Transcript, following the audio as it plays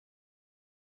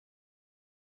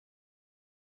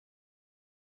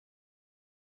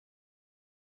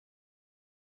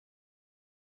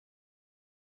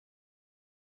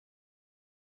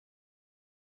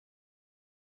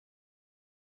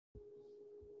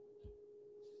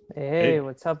Hey, Hey,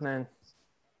 what's up, man?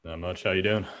 not much. How you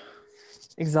doing?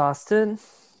 Exhausted,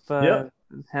 Yeah.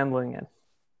 but handling it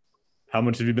How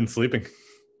much have you been sleeping?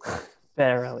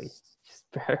 barely, just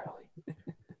barely. I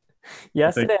think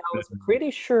Yesterday, I was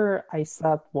pretty sure I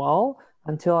slept well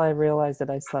until I realized that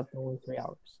I slept only 3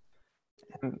 hours.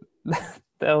 And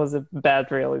that was a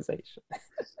bad realization.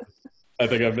 I've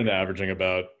been averaging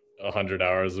about 100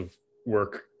 hours of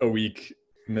work a week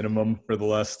minimum for the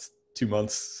last 2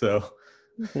 months. So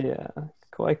Yeah,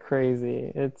 quite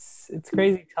crazy. It's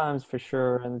crazy times for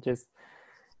sure, and just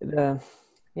the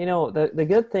the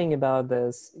good thing about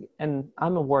this, and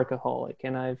I'm a workaholic,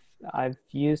 and I've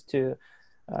used to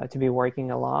be working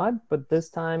a lot, but this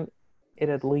time it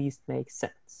at least makes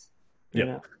sense, you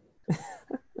yeah.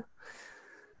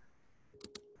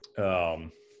 know?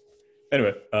 Um.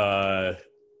 Anyway,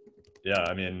 yeah.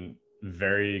 I mean,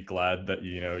 very glad that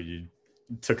you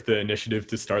took the initiative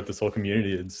to start this whole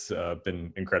community. It's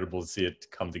been incredible to see it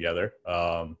come together.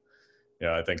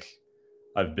 I think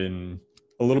I've been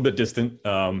a little bit distant,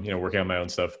 working on my own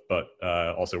stuff, but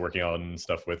also working on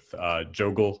stuff with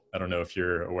Joggle. I don't know if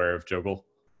you're aware of Joggle.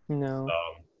 No,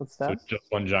 what's So that? Just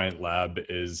One Giant Lab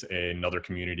is another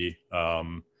community.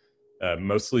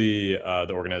 Mostly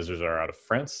the organizers are out of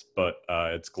France, but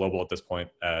it's global at this point,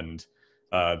 and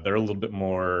they're a little bit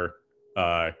more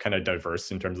kind of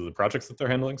diverse in terms of the projects that they're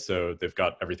handling. So they've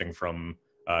got everything from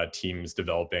teams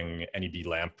developing NEB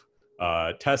lamp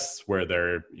tests where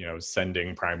they're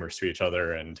sending primers to each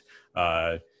other and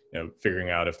figuring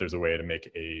out if there's a way to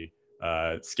make a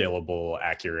scalable,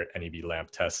 accurate NEB lamp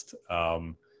test.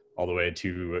 All the way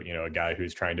to a guy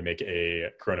who's trying to make a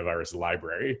coronavirus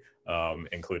library,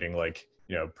 including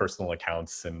personal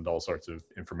accounts and all sorts of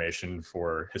information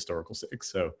for historical sake.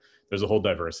 So there's a whole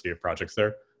diversity of projects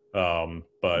there.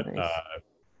 But Nice.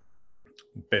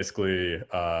 basically,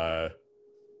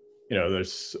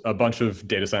 there's a bunch of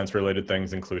data science related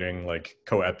things, including like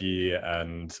CoEpi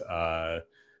and uh,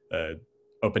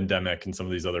 OpenDemic and some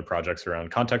of these other projects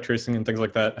around contact tracing and things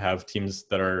like that have teams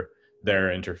that are there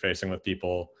interfacing with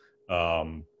people.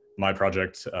 My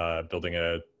project, building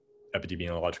a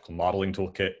epidemiological modeling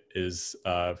toolkit, is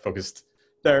focused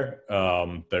there.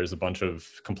 There's a bunch of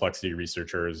complexity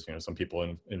researchers, some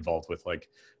people involved with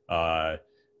uh,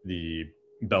 the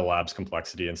Bell Labs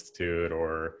Complexity Institute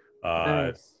or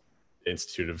Nice.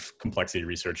 Institute of Complexity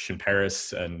Research in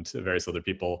Paris and various other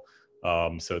people.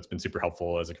 So it's been super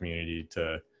helpful as a community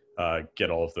to get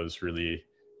all of those really,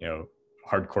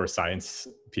 hardcore science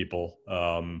people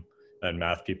and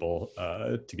math people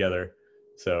together.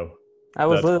 So I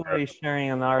was that's literally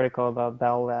sharing an article about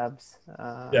Bell Labs.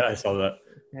 yeah, I saw that.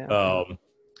 Yeah.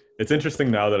 It's interesting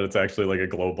now that it's actually like a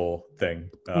global thing.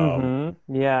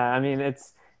 Yeah, I mean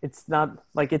it's not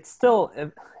like it's still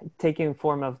taking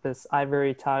form of this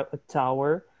ivory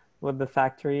tower with the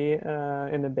factory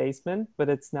in the basement, but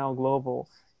it's now global,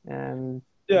 and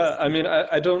Yeah, it's I mean,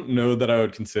 I don't know that I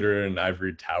would consider it an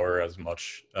ivory tower as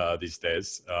much these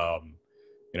days.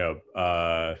 You know,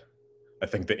 I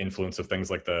think the influence of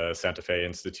things like the Santa Fe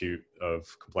Institute of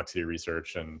Complexity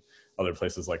Research and other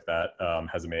places like that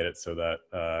has made it so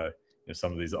that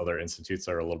some of these other institutes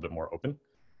are a little bit more open.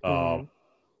 Um, Mhm.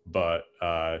 but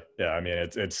yeah, I mean,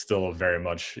 it's still very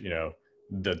much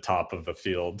the top of the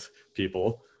field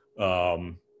people.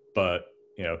 Um, but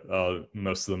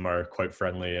most of them are quite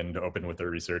friendly and open with their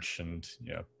research, and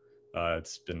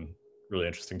it's been really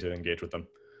interesting to engage with them.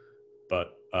 But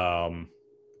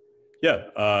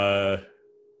yeah.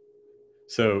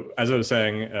 So as I was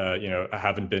saying, I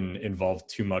haven't been involved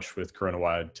too much with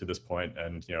CoronaWhy to this point,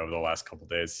 and over the last couple of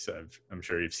days, I'm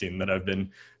sure you've seen that I've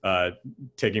been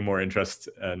taking more interest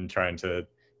and trying to,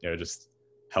 just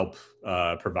help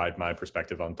provide my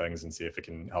perspective on things and see if it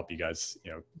can help you guys,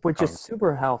 Which is con-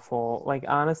 super helpful. Like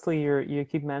honestly, you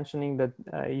keep mentioning that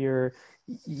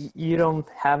you don't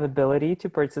have ability to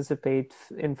participate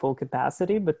in full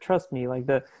capacity, but trust me, like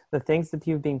the things that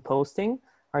you've been posting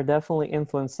are definitely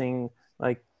influencing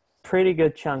like pretty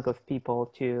good chunk of people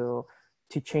to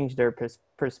change their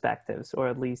perspectives or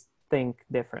at least think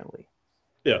differently.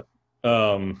 yeah.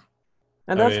 Um,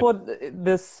 And I that's mean, what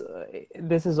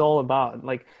this is all about.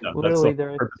 Like yeah, that's the literally,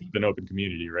 there are purpose of an open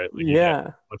community, right? Like you get yeah. a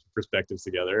bunch of perspectives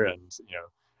together, and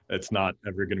it's not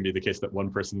ever going to be the case that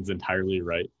one person's entirely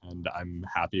right, and I'm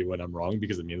happy when I'm wrong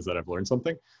because it means that I've learned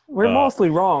something. We're Uh, mostly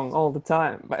wrong all the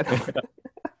time, by the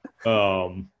way.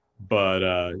 um, but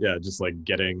yeah, just like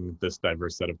getting this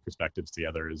diverse set of perspectives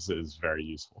together is very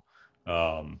useful.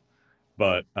 Um,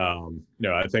 but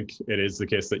I think it is the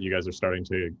case that you guys are starting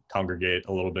to congregate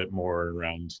a little bit more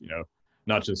around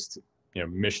not just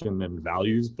mission and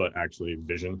values, but actually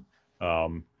vision.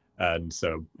 And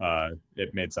so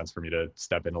it made sense for me to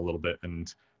step in a little bit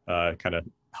and kind of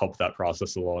help that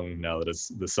process along now that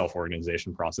the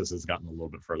self-organization process has gotten a little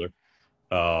bit further.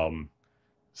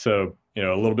 So, a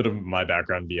little bit of my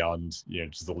background beyond,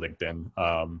 just the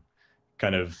LinkedIn,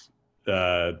 kind of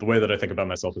the way that I think about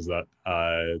myself is that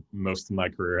most of my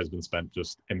career has been spent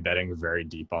just embedding very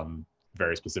deep on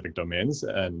very specific domains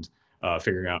and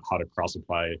figuring out how to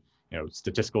cross-apply,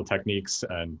 statistical techniques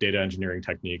and data engineering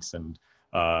techniques and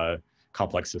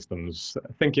complex systems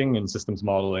thinking and systems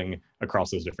modeling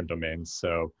across those different domains.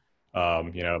 So,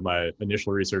 my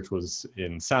initial research was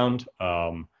in sound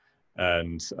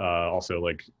and also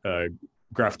like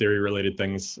graph theory related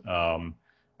things.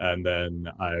 And then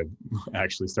I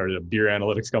actually started a beer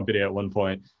analytics company at one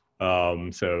point.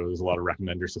 So there's a lot of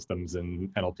recommender systems in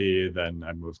NLP. Then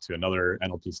I moved to another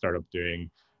NLP startup doing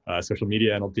social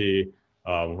media NLP.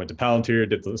 Went to Palantir,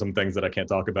 did some things that I can't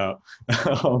talk about.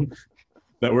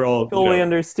 That were all Totally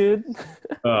understood.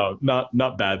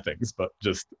 not bad things, but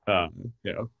just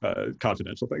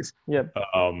confidential things. Yep.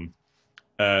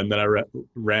 And then I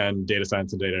ran data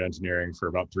science and data engineering for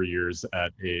about 3 years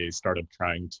at a startup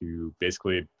trying to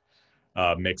basically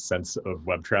make sense of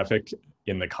web traffic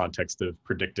in the context of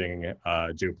predicting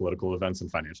geopolitical events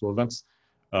and financial events.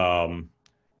 And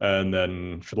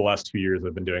then for the last 2 years,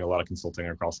 I've been doing a lot of consulting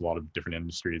across a lot of different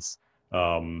industries,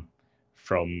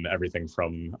 from everything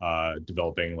from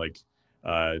developing like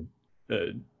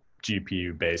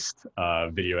GPU-based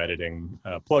video editing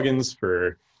plugins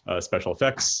for special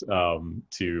effects,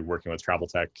 to working with travel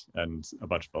tech and a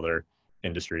bunch of other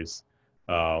industries.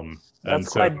 That's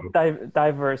quite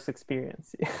diverse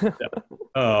experience.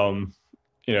 Kind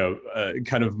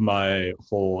of my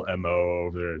whole MO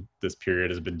over this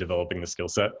period has been developing the skill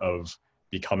set of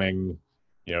becoming,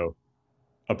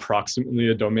 approximately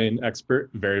a domain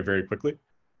expert very, very quickly.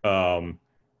 Learning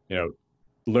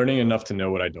enough to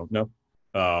know what I don't know,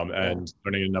 and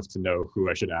learning enough to know who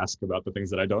I should ask about the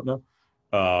things that I don't know.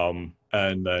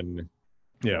 And then,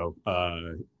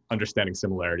 understanding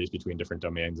similarities between different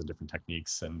domains and different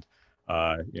techniques, and,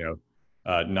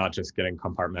 not just getting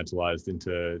compartmentalized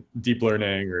into deep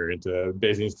learning or into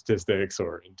Bayesian statistics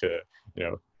or into,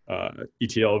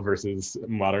 ETL versus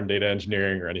modern data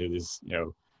engineering or any of these,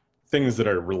 things that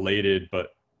are related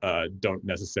but don't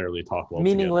necessarily talk well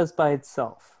meaningless together by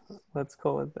itself. Let's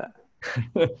call it that.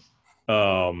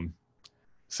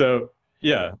 So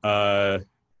yeah, I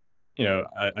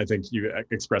think you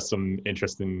expressed some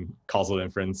interest in causal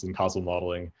inference and causal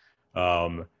modeling,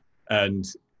 and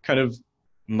kind of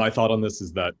my thought on this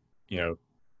is that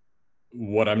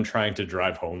what I'm trying to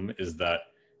drive home is that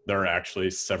there are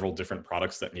actually several different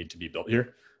products that need to be built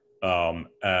here.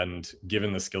 And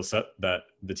given the skill set that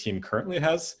the team currently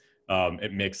has,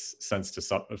 it makes sense to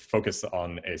focus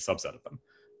on a subset of them.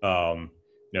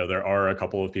 There are a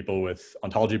couple of people with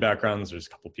ontology backgrounds, there's a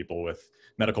couple of people with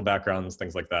medical backgrounds,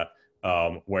 things like that,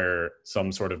 where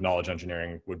some sort of knowledge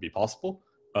engineering would be possible.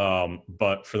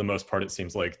 But for the most part, it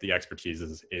seems like the expertise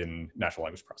is in natural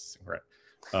language processing, right?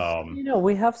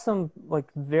 We have some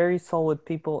like very solid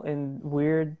people in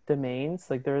weird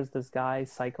domains. Like there's this guy,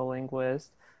 psycholinguist,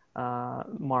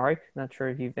 Mark, not sure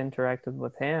if you've interacted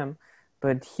with him,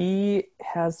 but he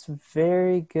has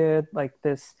very good like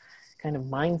this kind of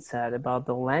mindset about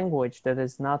the language that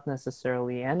is not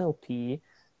necessarily NLP,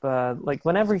 but like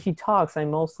whenever he talks, I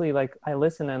mostly like I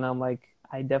listen and I'm like,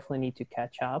 I definitely need to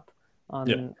catch up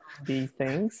on these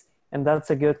things. And that's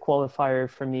a good qualifier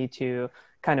for me to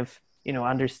kind of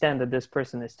understand that this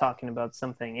person is talking about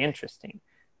something interesting,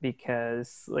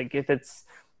 because like if it's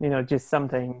just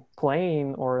something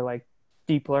plain or like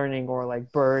deep learning or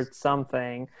like bird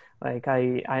something, like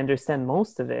I understand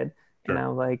most of it. Sure. And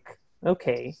I'm like,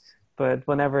 okay, but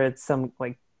whenever it's some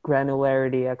like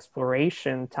granularity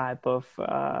exploration type of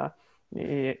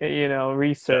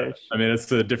research, I mean, it's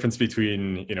the difference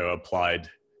between applied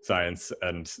science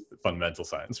and fundamental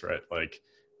science, right? Like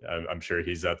I'm sure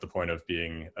he's at the point of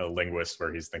being a linguist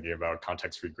where he's thinking about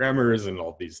context-free grammars and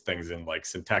all these things in like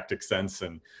syntactic sense.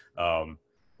 And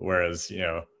whereas,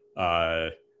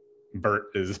 BERT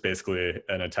is basically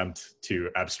an attempt to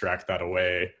abstract that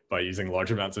away by using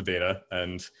large amounts of data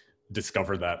and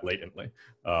discover that latently.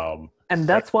 And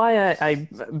that's why I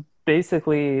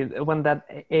basically, when that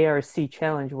ARC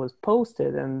challenge was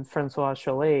posted and Francois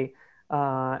Chollet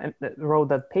wrote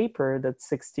that paper, that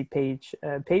 60-page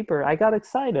paper, I got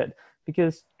excited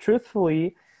because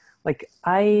truthfully, like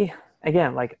I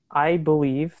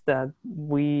believe that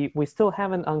we still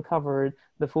haven't uncovered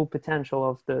the full potential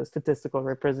of the statistical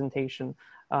representation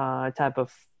type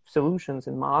of solutions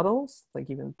and models, like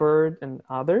even BERT and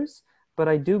others. But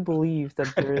I do believe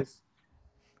that there is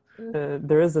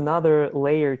there is another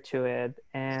layer to it,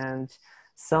 and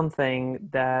something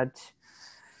that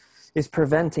is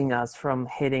preventing us from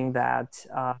hitting that,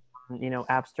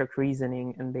 abstract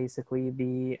reasoning, and basically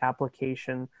the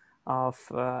application of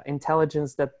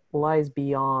intelligence that lies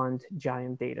beyond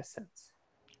giant data sets.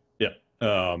 Yeah.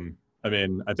 I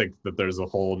mean, I think that there's a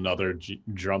whole nother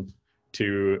jump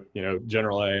to,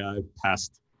 general AI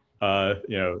past,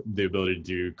 the ability to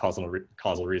do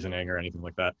causal reasoning or anything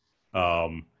like that.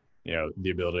 The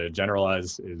ability to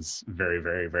generalize is very,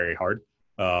 very, very hard.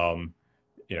 Um,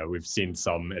 we've seen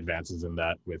some advances in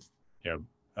that with,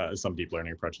 some deep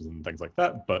learning approaches and things like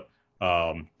that, but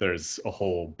there's a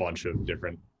whole bunch of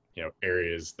different,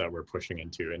 areas that we're pushing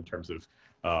into in terms of,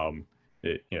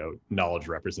 knowledge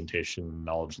representation,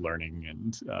 knowledge learning,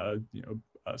 and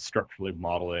structurally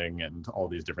modeling, and all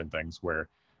these different things. Where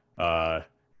I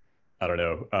don't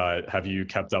know, have you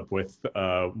kept up with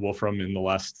Wolfram in the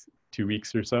last 2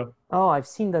 weeks or so? Oh, I've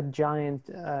seen that giant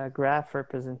graph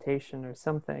representation or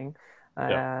something.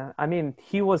 Yeah. I mean,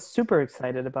 he was super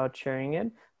excited about sharing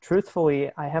it.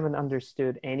 Truthfully, I haven't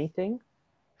understood anything.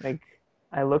 Like,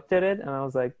 I looked at it and I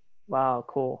was like, wow,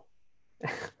 cool.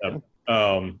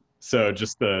 So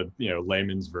just the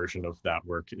layman's version of that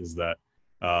work is that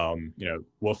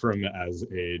Wolfram as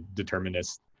a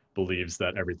determinist believes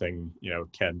that everything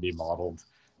can be modeled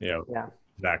Yeah.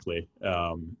 exactly,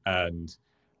 and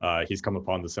he's come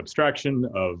upon this abstraction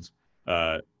of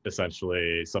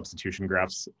essentially substitution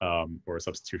graphs, or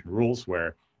substitution rules,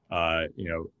 where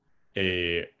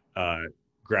a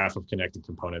graph of connected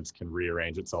components can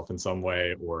rearrange itself in some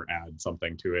way or add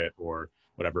something to it or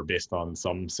whatever based on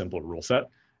some simple rule set.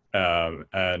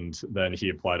 And then he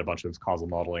applied a bunch of causal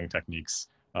modeling techniques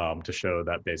to show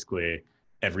that basically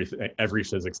every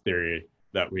physics theory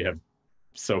that we have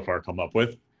so far come up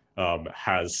with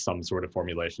has some sort of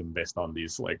formulation based on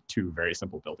these like two very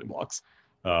simple building blocks.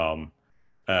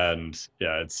 And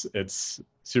yeah, it's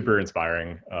super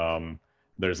inspiring.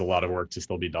 There's a lot of work to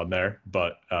still be done there,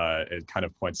 but it kind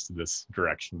of points to this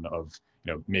direction of,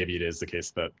 maybe it is the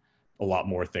case that a lot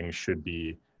more things should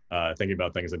be thinking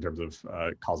about things in terms of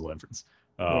causal inference.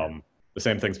 Yeah. The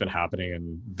same thing's been happening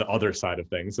in the other side of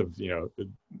things of,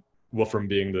 Wolfram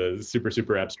being the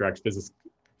super abstract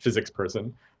physics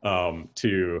person,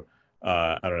 to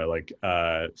I don't know, like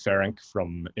Ferenc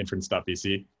from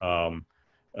inference.vc,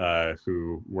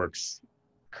 who works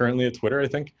currently at Twitter, I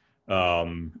think,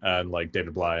 and like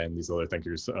David Bly and these other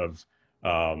thinkers of,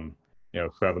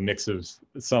 who have a mix of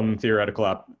some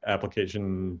theoretical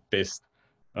application based,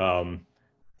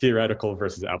 theoretical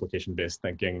versus application based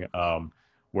thinking,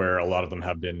 where a lot of them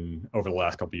have been over the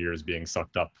last couple of years being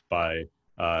sucked up by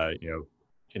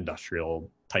industrial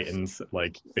titans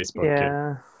like Facebook.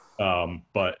 Yeah.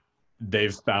 But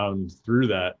they've found through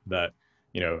that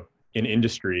in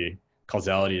industry,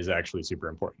 causality is actually super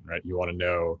important, right? You want to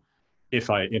know, if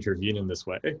I intervene in this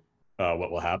way,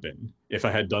 what will happen? If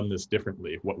I had done this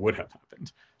differently, what would have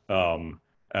happened?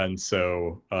 And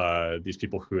so these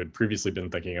people who had previously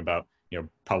been thinking about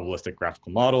probabilistic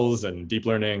graphical models and deep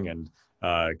learning and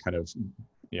kind of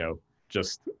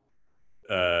just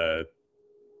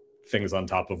things on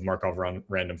top of Markov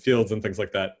random fields and things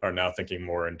like that are now thinking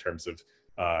more in terms of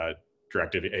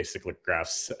directed acyclic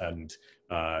graphs and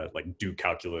like do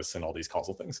calculus and all these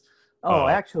causal things. Oh,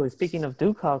 actually, speaking of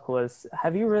do calculus,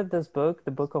 have you read this book,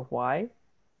 The Book of Why?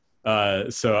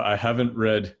 So I haven't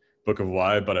read Book of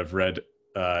Why, but I've read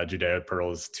Judea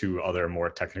Pearl's two other more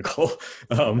technical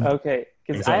Okay,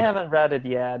 because things I on. haven't read it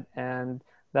yet, and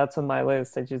that's on my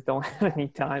list. I just don't have any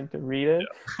time to read it.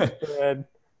 Yeah. But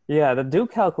yeah, the do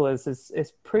calculus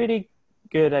is pretty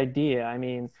good idea. I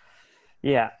mean,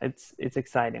 yeah, it's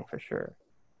exciting for sure.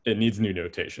 It needs new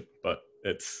notation, but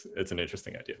it's an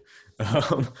interesting idea.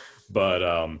 Um, but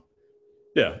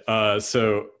yeah,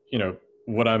 so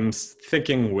what I'm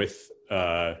thinking with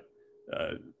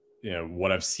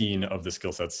what I've seen of the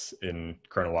skill sets in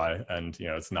CoronaWhy, and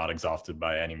it's not exhausted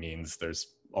by any means.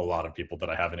 There's a lot of people that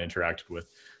I haven't interacted with,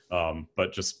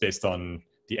 but just based on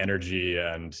the energy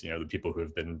and the people who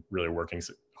have been really working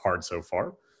hard so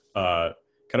far, kind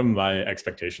of my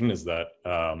expectation is that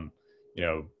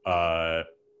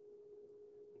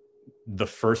the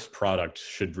first product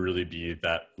should really be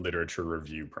that literature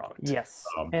review product. Yes,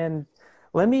 and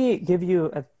let me give you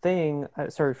a thing.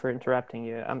 Sorry for interrupting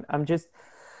you. I'm just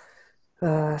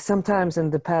sometimes in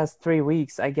the past 3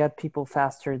 weeks, I get people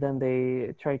faster than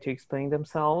they try to explain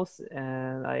themselves,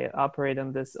 and I operate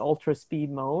on this ultra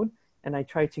speed mode, and I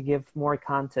try to give more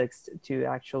context to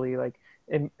actually like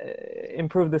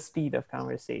improve the speed of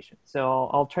conversation. So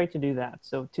I'll try to do that.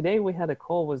 So today we had a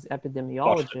call with Watch it.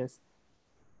 epidemiologists.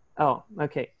 Oh,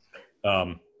 okay.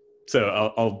 Um, So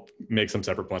I'll make some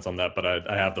separate points on that, but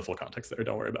I have the full context there.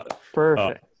 Don't worry about it.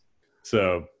 Perfect.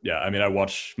 So yeah, I mean, I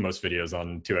watch most videos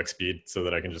on 2x speed so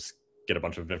that I can just get a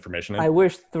bunch of information in. I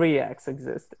wish 3x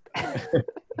existed.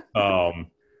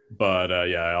 But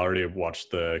yeah, I already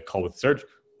watched the call with Serge.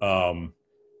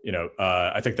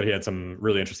 I think that he had some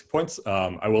really interesting points.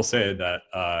 I will say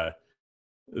that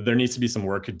there needs to be some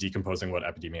work decomposing what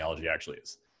epidemiology actually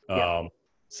is. Yeah.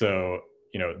 So,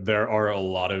 there are a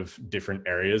lot of different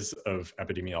areas of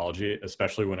epidemiology,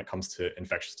 especially when it comes to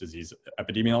infectious disease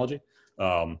epidemiology.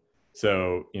 I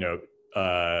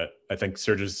think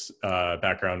Serge's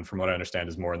background, from what I understand,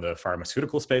 is more in the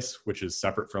pharmaceutical space, which is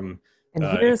separate from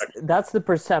And that's the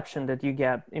perception that you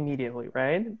get immediately,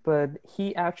 right? But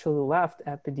he actually left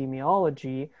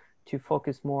epidemiology to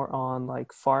focus more on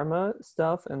like pharma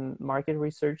stuff and market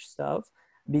research stuff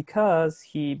because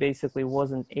he basically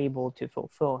wasn't able to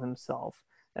fulfill himself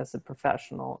as a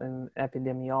professional in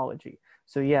epidemiology.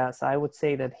 So yes, I would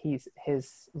say that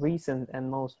his recent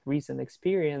and most recent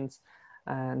experience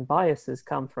and biases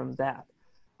come from that.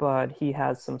 But he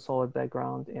has some solid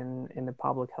background in the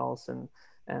public health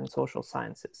and social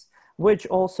sciences, which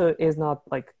also is not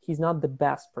like he's not the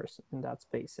best person in that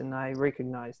space, and I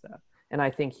recognize that, and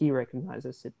I think he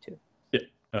recognizes it too. Yeah.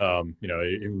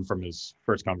 Even from his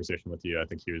first conversation with you, I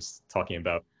think he was talking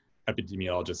about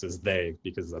epidemiologists as they,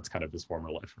 because that's kind of his former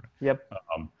life. Right? Yep.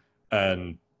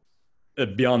 And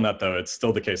beyond that, though, it's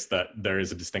still the case that there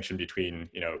is a distinction between,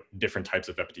 different types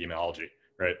of epidemiology,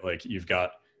 right? Like you've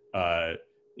got,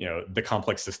 the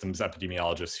complex systems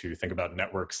epidemiologists who think about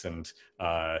networks and,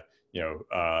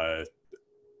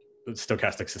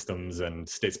 stochastic systems and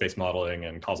state space modeling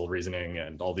and causal reasoning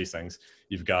and all these things.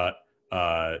 You've got,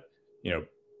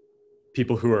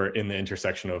 people who are in the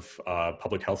intersection of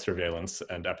public health surveillance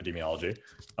and epidemiology,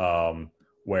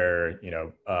 where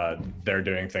they're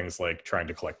doing things like trying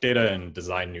to collect data and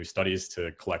design new studies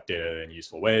to collect data in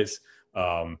useful ways.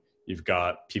 You've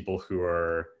got people who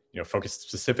are focused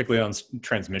specifically on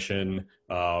transmission.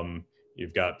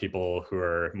 You've got people who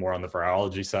are more on the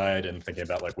virology side and thinking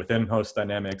about like within host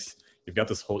dynamics. You've got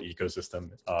this whole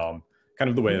ecosystem, kind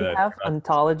of the way Do you that have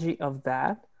ontology of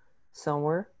that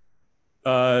somewhere?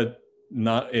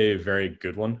 Not a very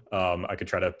good one. I could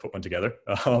try to put one together.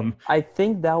 I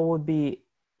think that would be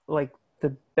like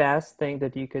the best thing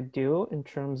that you could do in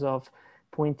terms of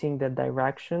pointing the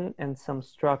direction and some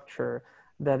structure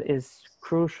that is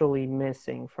crucially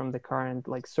missing from the current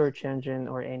like search engine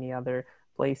or any other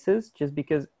places, just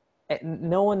because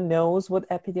no one knows what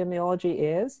epidemiology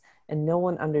is and no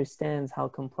one understands how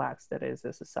complex that is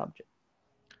as a subject.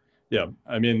 Yeah,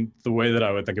 I mean, the way that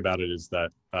I would think about it is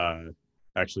that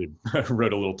actually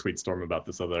wrote a little tweet storm about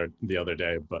this the other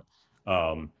day, but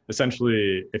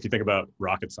essentially, if you think about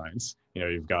rocket science,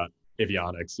 you've got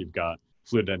avionics, you've got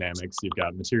fluid dynamics, you've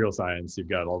got material science, you've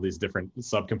got all these different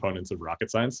subcomponents of rocket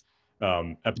science.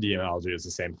 Epidemiology is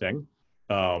the same thing,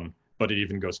 but it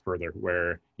even goes further,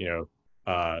 where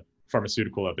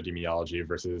pharmaceutical epidemiology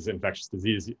versus infectious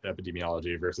disease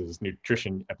epidemiology versus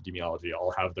nutrition epidemiology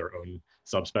all have their own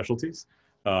subspecialties.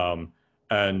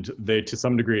 And they, to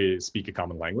some degree, speak a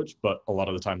common language, but a lot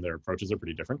of the time their approaches are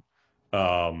pretty different.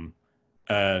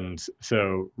 And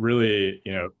so really,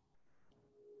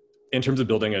 in terms of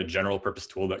building a general purpose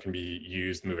tool that can be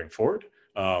used moving forward,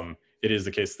 it is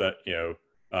the case that,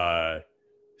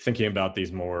 thinking about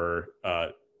these more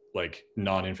like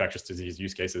non-infectious disease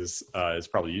use cases is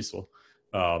probably useful.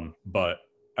 But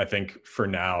I think for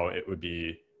now, it would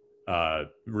be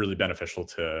really beneficial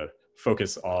to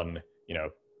focus on,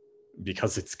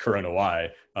 because it's CoronaWhy,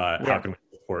 how can we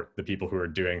support the people who are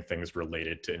doing things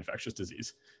related to infectious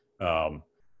disease? Yeah,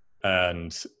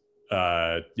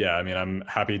 I mean, I'm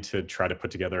happy to try to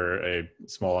put together a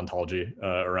small ontology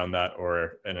around that,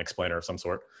 or an explainer of some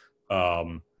sort. Yeah,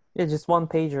 just one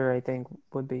pager, I think,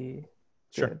 would be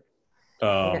sure. good.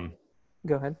 Okay.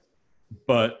 Go ahead.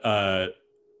 But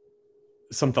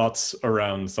some thoughts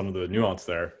around some of the nuance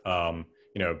there.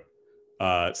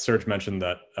 Serge mentioned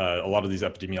that a lot of these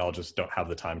epidemiologists don't have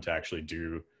the time to actually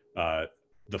do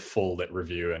the full lit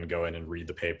review and go in and read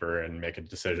the paper and make a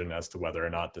decision as to whether or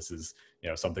not this is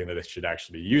something that they should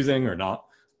actually be using or not.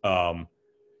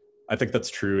 I think that's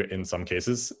true in some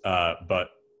cases, but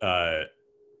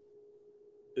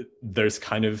there's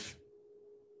kind of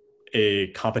a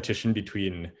competition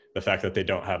between the fact that they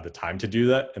don't have the time to do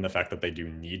that and the fact that they do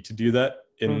need to do that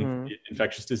in the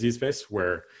infectious disease space,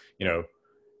 where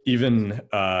even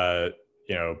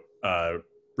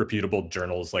reputable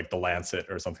journals like The Lancet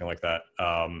or something like that,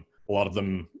 a lot of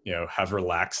them have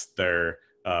relaxed their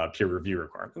peer review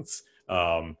requirements,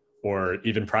 or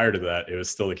even prior to that, it was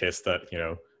still the case that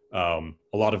a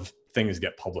lot of things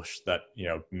get published that,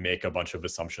 make a bunch of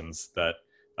assumptions that,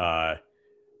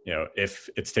 if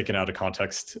it's taken out of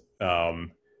context,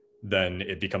 then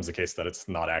it becomes a case that it's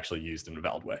not actually used in a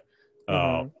valid way.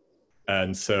 Mm-hmm.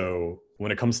 And so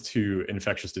when it comes to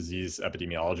infectious disease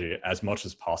epidemiology, as much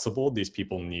as possible, these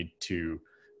people need to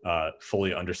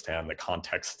fully understand the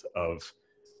context of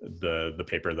the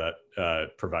paper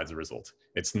that provides a result.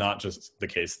 It's not just the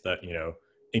case that,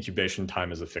 incubation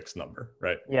time is a fixed number,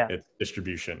 right? Yeah. It's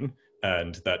distribution,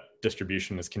 and that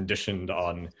distribution is conditioned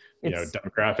on, It's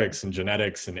demographics and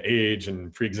genetics and age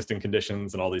and pre-existing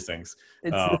conditions and all these things.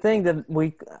 it's the thing that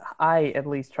I at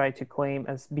least try to claim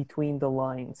as between the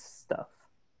lines stuff.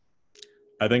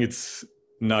 I think it's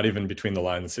not even between the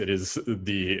lines. It is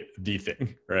the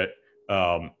thing, right?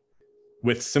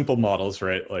 With simple models,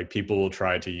 right? Like people will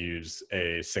try to use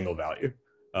a single value,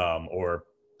 or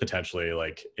potentially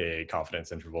like a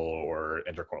confidence interval or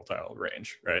interquartile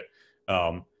range, right?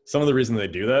 Some of the reason they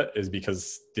do that is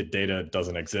because the data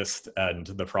doesn't exist, and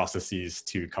the processes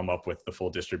to come up with the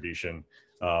full distribution,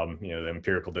 the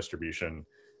empirical distribution,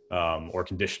 or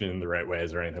condition it in the right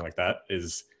ways or anything like that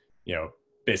is,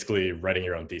 basically writing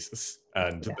your own thesis,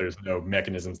 and there's no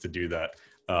mechanisms to do that.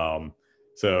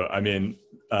 So, I mean,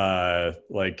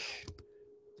 like,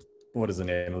 what is the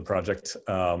name of the project?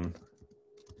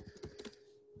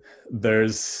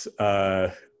 There's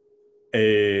a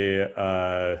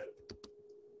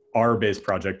R-based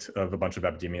project of a bunch of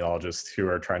epidemiologists who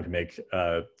are trying to make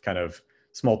kind of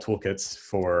small toolkits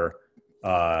for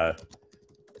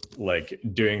like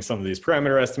doing some of these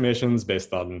parameter estimations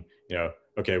based on,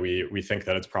 okay, we think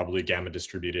that it's probably gamma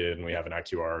distributed and we have an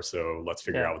IQR, so let's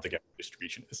figure out what the gamma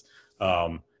distribution is.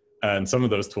 And some of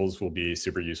those tools will be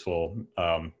super useful.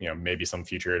 Maybe some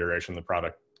future iteration of the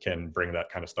product can bring that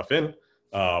kind of stuff in.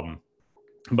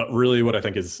 But really what I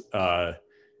think is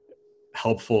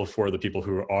helpful for the people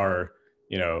who are,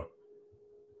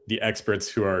 the experts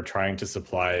who are trying to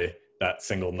supply that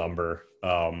single number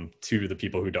to the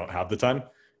people who don't have the time,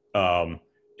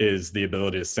 is the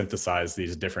ability to synthesize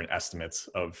these different estimates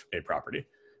of a property.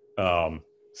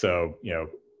 So,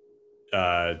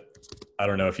 I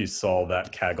don't know if you saw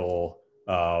that Kaggle,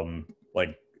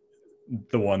 like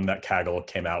the one that Kaggle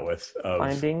came out with of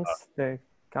Findings, the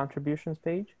contributions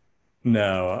page.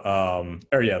 No,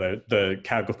 or yeah, the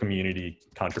Kaggle community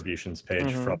contributions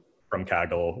page from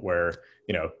Kaggle, where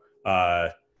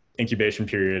incubation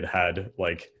period had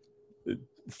like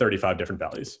 35 different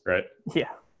values, right?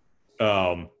 Yeah.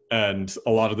 And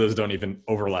a lot of those don't even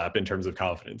overlap in terms of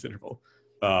confidence interval.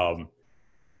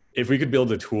 If we could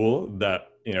build a tool that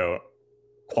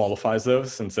qualifies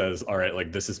those and says, all right,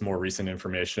 like this is more recent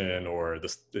information, or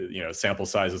this sample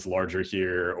size is larger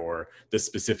here, or this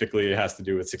specifically has to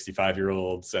do with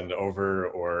 65-year-olds and over,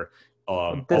 or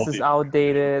this is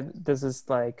outdated, this is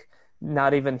like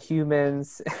not even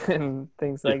humans and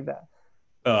things like that.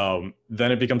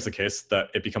 Then it becomes the case that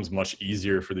it becomes much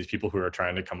easier for these people who are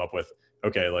trying to come up with,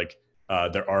 okay, like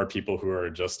there are people who are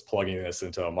just plugging this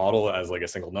into a model as like a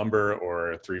single number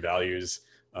or 3 values.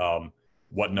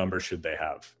 What number should they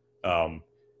have?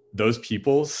 Those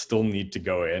people still need to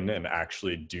go in and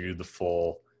actually do the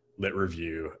full lit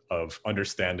review of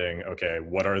understanding, okay,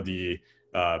 what are the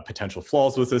potential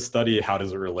flaws with this study? How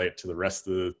does it relate to the rest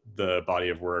of the body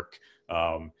of work?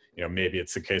 Maybe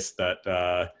it's the case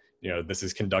that this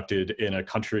is conducted in a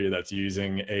country that's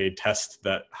using a test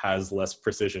that has less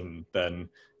precision than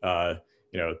the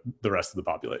rest of the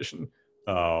population.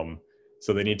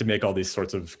 So they need to make all these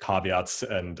sorts of caveats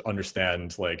and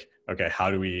understand, like, okay, how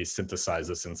do we synthesize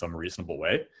this in some reasonable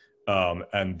way?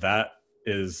 And that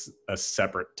is a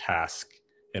separate task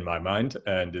in my mind,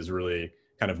 and is really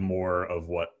kind of more of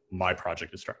what my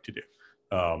project is trying to do.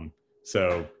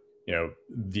 So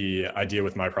the idea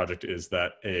with my project is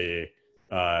that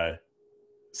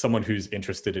someone who's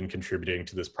interested in contributing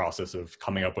to this process of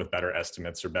coming up with better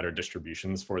estimates or better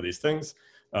distributions for these things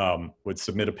would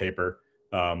submit a paper,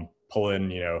 pull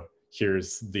in,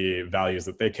 here's the values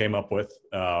that they came up with,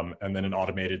 and then an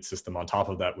automated system on top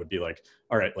of that would be like,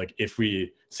 all right, like if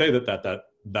we say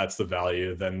that's the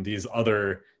value, then these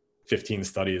other 15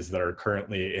 studies that are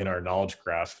currently in our knowledge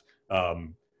graph,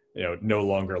 no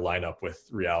longer line up with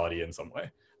reality in some way.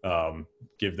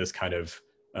 Give this kind of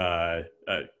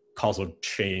causal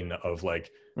chain of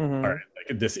like, all right,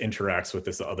 like this interacts with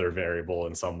this other variable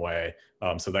in some way,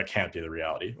 so that can't be the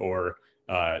reality. Or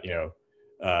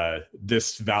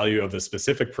this value of the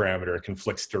specific parameter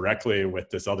conflicts directly with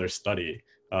this other study.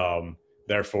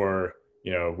 Therefore,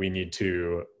 we need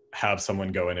to have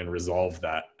someone go in and resolve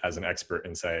that as an expert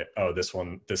and say, oh,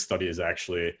 this study is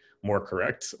actually more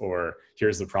correct, or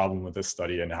here's the problem with this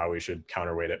study and how we should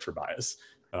counterweight it for bias.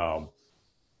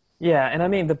 Yeah, and I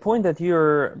mean the point that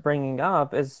you're bringing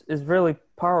up is really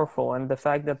powerful, and the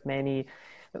fact that many,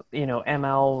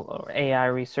 ML or AI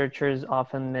researchers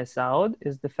often miss out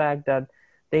is the fact that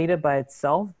data by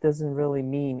itself doesn't really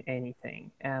mean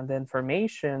anything, and the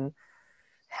information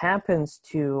happens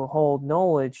to hold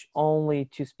knowledge only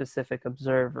to specific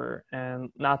observer, and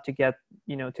not to get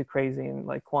too crazy in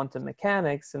like quantum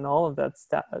mechanics and all of that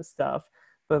stuff.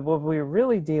 But what we're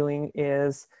really dealing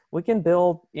is we can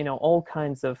build all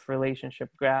kinds of relationship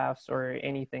graphs or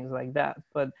anything like that,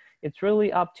 but it's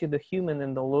really up to the human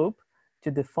in the loop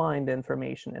to define the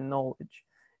information and knowledge,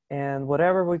 and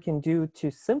whatever we can do to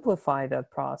simplify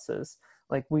that process,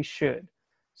 like we should.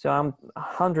 So I'm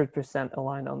 100%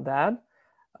 aligned on that.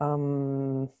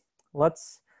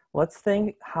 Let's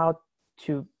think how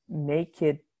to make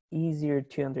it easier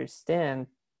to understand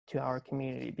to our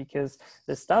community, because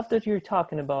the stuff that you're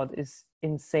talking about is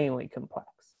insanely complex.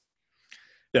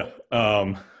 Yeah,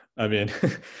 I mean,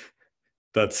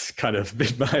 that's kind of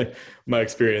been my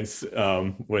experience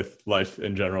with life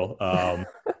in general.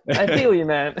 I feel you,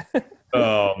 man.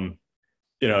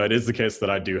 It is the case that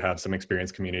I do have some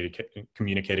experience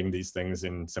communicating these things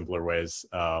in simpler ways.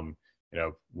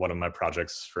 One of my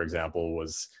projects, for example,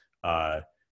 was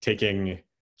taking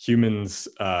humans'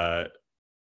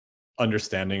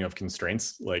 understanding of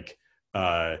constraints, like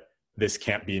this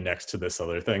can't be next to this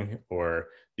other thing, or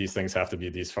these things have to be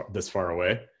this far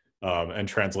away, and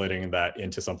translating that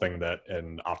into something that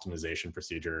an optimization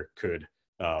procedure could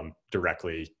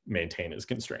directly maintain as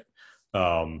constraint.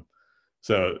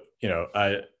 So,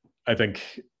 I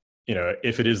think,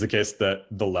 if it is the case that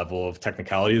the level of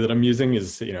technicality that I'm using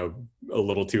is, a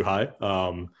little too high,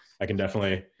 I can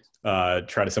definitely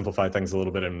try to simplify things a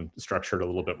little bit and structure it a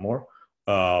little bit more.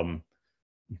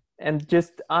 And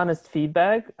just honest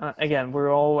feedback. Again,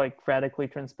 we're all like radically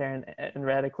transparent and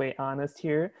radically honest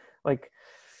here. Like,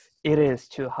 it is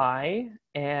too high,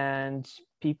 and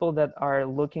people that are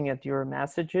looking at your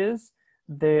messages,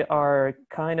 they are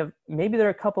maybe there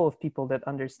are a couple of people that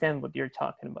understand what you're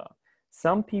talking about.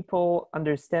 Some people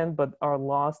understand but are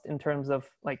lost in terms of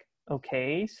like,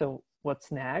 okay, so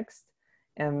what's next?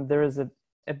 And there is a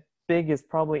biggest,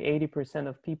 probably 80%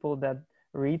 of people that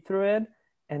read through it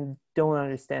and don't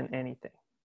understand anything.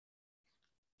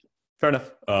 Fair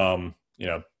enough.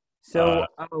 So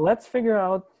let's figure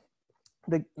out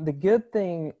the good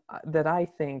thing that I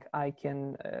think I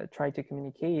can try to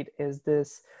communicate is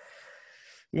this.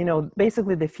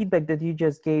 Basically the feedback that you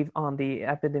just gave on the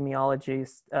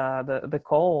epidemiologist, the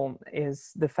call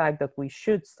is the fact that we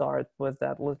should start with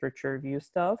that literature review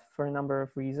stuff for a number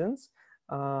of reasons.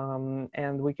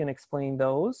 And we can explain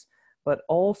those, but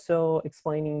also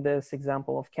explaining this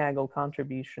example of Kaggle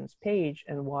contributions page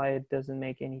and why it doesn't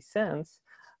make any sense,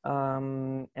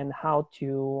 and how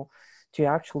to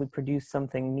actually produce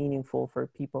something meaningful for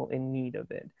people in need of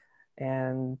it,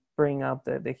 and bring up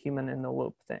the human in the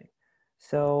loop thing.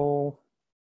 So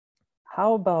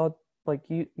how about like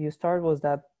you start with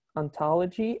that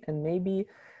ontology, and maybe,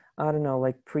 I don't know,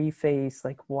 like preface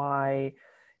like why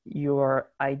your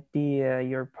idea,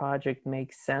 your project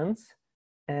makes sense,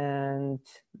 and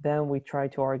then we try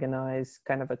to organize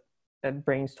kind of a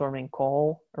brainstorming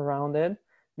call around it,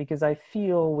 because I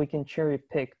feel we can cherry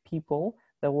pick people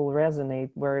that will resonate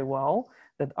very well,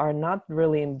 that are not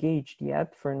really engaged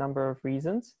yet for a number of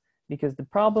reasons, because the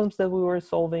problems that we were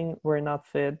solving were not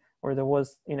fit, or there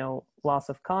was, loss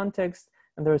of context.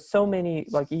 And there are so many,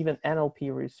 like even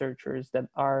NLP researchers that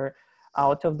are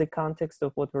out of the context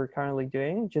of what we're currently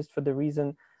doing, just for the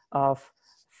reason of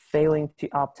failing to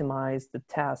optimize the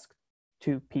task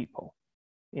to people.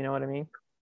 You know what I mean?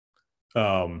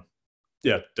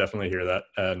 Yeah, definitely hear that.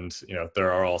 And,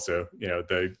 there are also,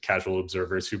 the casual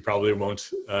observers who probably won't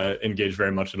engage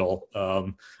very much at all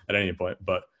at any point.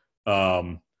 But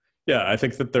yeah, I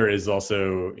think that there is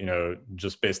also,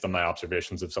 just based on my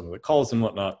observations of some of the calls and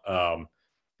whatnot,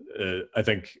 I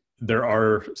think there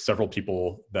are several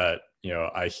people that,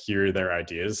 I hear their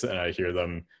ideas and I hear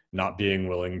them not being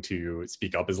willing to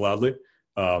speak up as loudly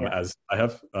as I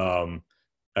have.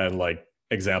 And like,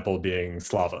 example being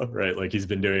Slava, right? Like he's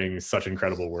been doing such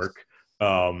incredible work.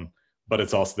 But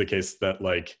it's also the case that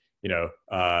like,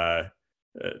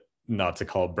 not to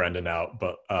call Brendan out,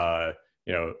 but,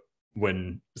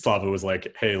 when Slava was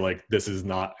like, hey, like, this is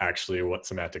not actually what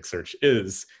semantic search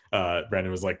is,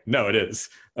 Brendan was like, no, it is.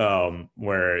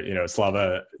 Where,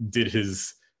 Slava did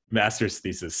his master's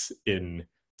thesis in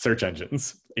search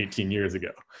engines 18 years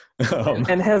ago.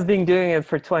 And has been doing it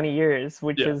for 20 years,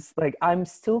 which Yeah. is like, I'm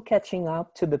still catching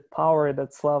up to the power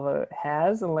that Slava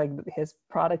has, and like his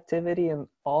productivity and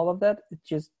all of that. It's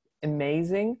just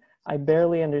amazing. I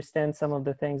barely understand some of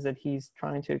the things that he's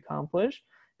trying to accomplish,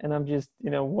 and I'm just,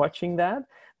 watching that.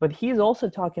 But he's also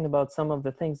talking about some of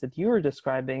the things that you were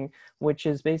describing, which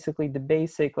is basically the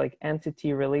basic like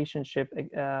entity relationship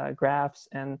graphs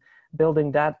and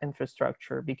building that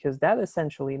infrastructure, because that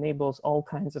essentially enables all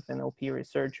kinds of NLP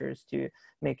researchers to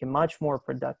make a much more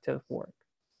productive work.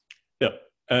 Yeah.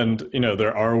 And,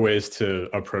 there are ways to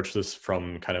approach this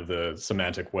from kind of the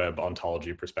semantic web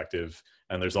ontology perspective.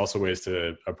 And there's also ways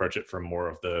to approach it from more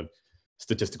of the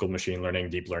statistical machine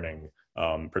learning, deep learning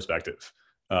perspective.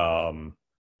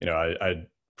 I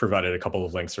provided a couple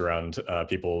of links around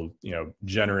people,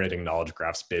 generating knowledge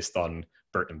graphs based on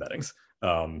BERT embeddings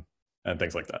and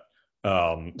things like that.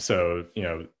 So,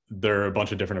 there are a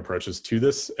bunch of different approaches to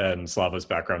this, and Slava's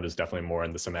background is definitely more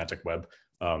in the semantic web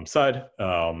side.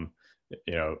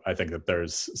 I think that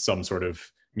there's some sort of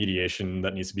mediation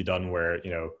that needs to be done where,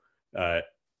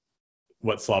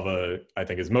 what Slava, I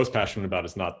think, is most passionate about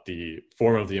is not the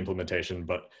form of the implementation,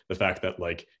 but the fact that,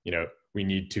 like, we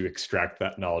need to extract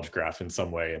that knowledge graph in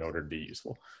some way in order to be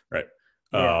useful, right?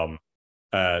 Yeah.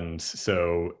 And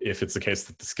so if it's the case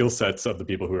that the skill sets of the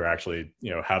people who are actually,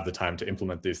 have the time to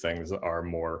implement these things are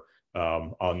more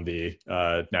on the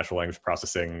natural language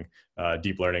processing,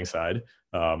 deep learning side,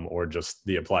 or just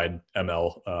the applied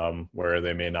ML, where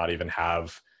they may not even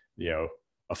have,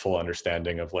 a full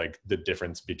understanding of like the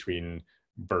difference between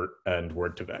BERT and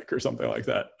Word2Vec or something like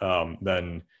that,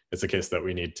 then it's a case that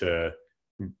we need to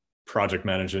project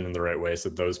manage it in the right way so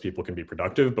those people can be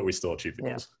productive, but we still achieve the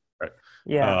goals, right?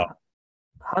 Yeah.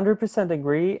 100%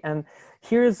 agree. And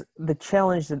here's the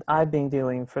challenge that I've been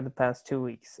dealing for the past 2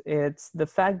 weeks. It's the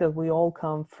fact that we all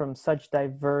come from such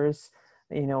diverse,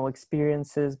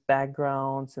 experiences,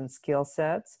 backgrounds, and skill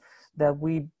sets that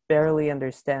we barely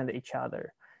understand each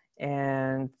other.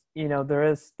 And, there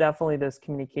is definitely this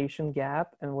communication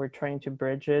gap, and we're trying to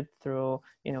bridge it through,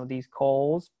 these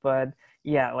calls. But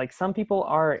yeah, like some people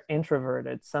are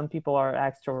introverted, some people are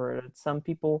extroverted, some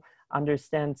people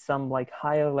understand some like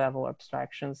higher level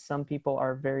abstractions, some people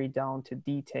are very down to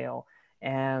detail.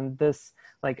 And this,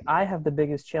 like, I have the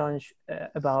biggest challenge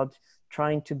about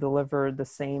trying to deliver the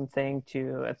same thing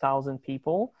to 1,000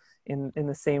 people in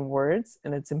the same words,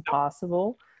 and it's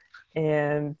impossible.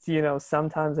 And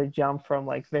sometimes I jump from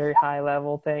like very high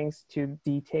level things to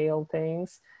detailed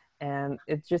things, and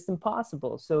it's just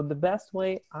impossible. So the best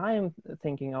way I'm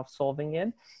thinking of solving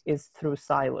it is through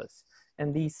silos.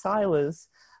 And these silos,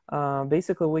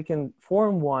 basically we can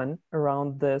form one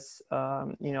around this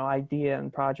idea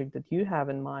and project that you have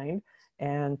in mind,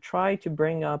 and try to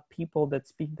bring up people that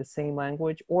speak the same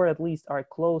language, or at least are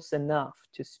close enough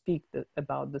to speak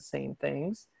about the same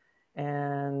things,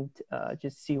 and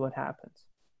just see what happens.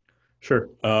 Sure.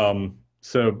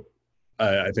 So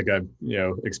I think I've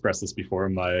expressed this before.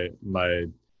 My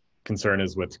concern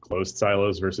is with closed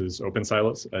silos versus open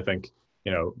silos. I think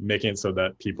making it so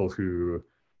that people who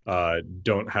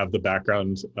don't have the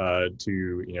background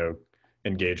to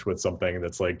engage with something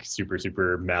that's like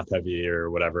super math heavy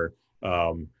or whatever,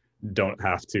 don't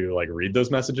have to like read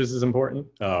those messages is important.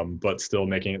 But still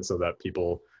making it so that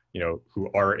people who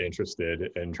are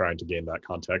interested in trying to gain that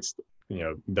context,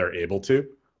 they're able to,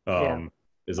 Yeah,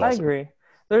 is I also. agree.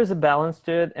 There's a balance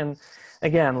to it. And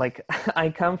again, like I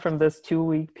come from this 2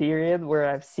 week period where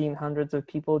I've seen hundreds of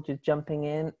people just jumping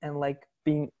in and like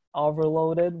being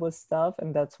overloaded with stuff.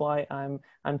 And that's why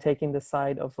I'm taking the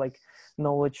side of like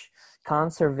knowledge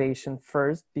conservation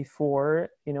first before,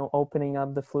 opening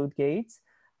up the floodgates.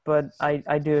 But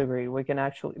I do agree. We can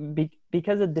actually,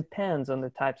 because it depends on the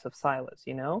types of silos,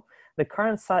 the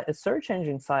current search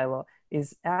engine silo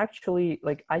is actually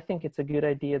like, I think it's a good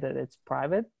idea that it's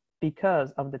private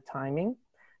because of the timing,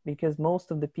 because most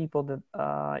of the people that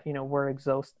were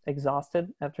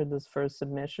exhausted after this first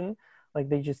submission, like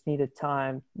they just needed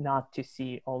time not to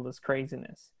see all this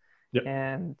craziness. Yeah.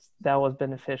 And that was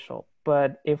beneficial.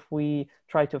 But if we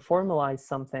try to formalize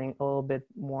something a little bit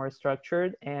more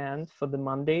structured, and for the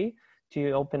Monday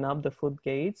to open up the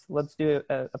floodgates, let's do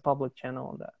a public channel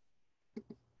on that.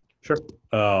 Sure.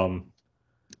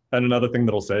 And another thing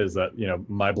that I'll say is that,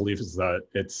 my belief is that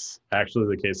it's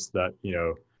actually the case that,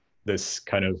 this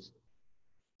kind of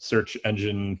search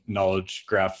engine knowledge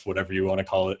graph, whatever you want to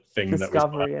call it, thing that was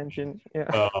Discovery engine.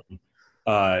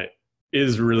 Yeah.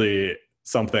 is really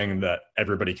something that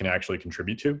everybody can actually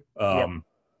contribute to.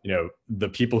 The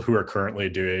people who are currently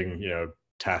doing,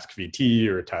 task VT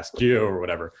or task geo or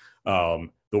whatever,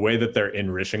 the way that they're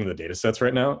enriching the data sets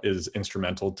right now is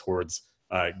instrumental towards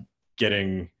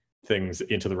getting things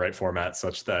into the right format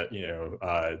such that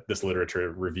this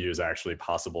literature review is actually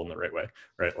possible in the right way,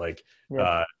 right? Like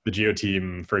Yep. the geo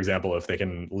team, for example, if they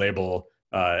can label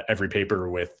every paper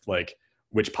with like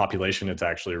which population it's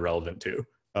actually relevant to,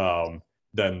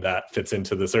 then that fits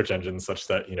into the search engine such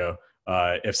that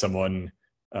if someone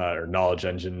or knowledge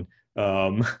engine,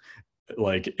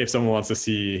 like if someone wants to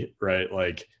see, right,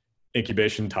 like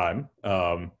incubation time,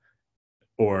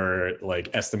 or like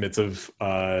estimates of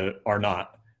R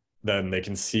naught, then they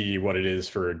can see what it is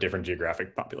for different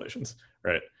geographic populations,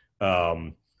 right?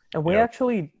 Um, And you we know,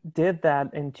 actually did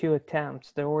that in 2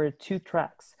 attempts. There were 2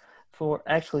 tracks for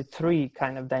actually 3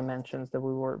 kind of dimensions that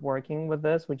we were working with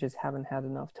this. We just haven't had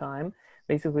enough time.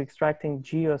 Basically extracting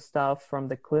geo stuff from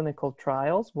the clinical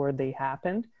trials where they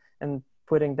happened and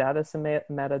putting that as a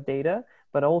metadata,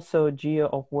 but also geo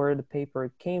of where the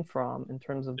paper came from in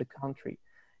terms of the country.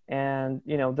 And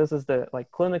this is the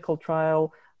like clinical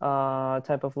trial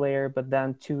type of layer, but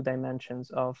then 2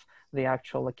 dimensions of the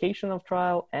actual location of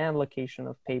trial and location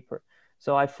of paper.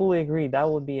 So I fully agree that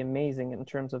would be amazing in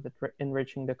terms of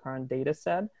enriching the current data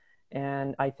set.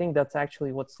 And I think that's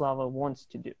actually what Slava wants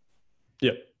to do.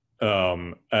 yeah.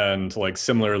 And like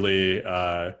similarly,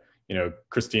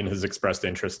 Christine has expressed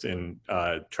interest in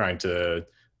trying to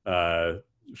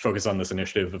focus on this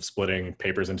initiative of splitting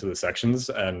papers into the sections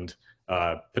and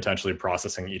potentially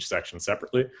processing each section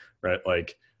separately, right?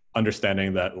 Like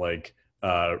understanding that like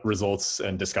results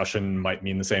and discussion might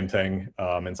mean the same thing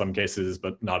in some cases,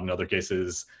 but not in other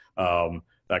cases.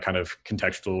 That kind of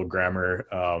contextual grammar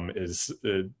is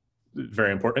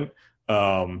very important.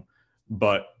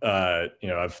 But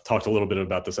I've talked a little bit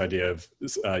about this idea of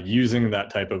using that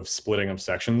type of splitting of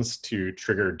sections to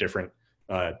trigger different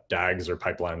DAGs or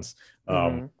pipelines,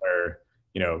 where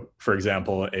for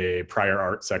example, a prior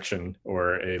art section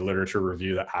or a literature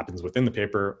review that happens within the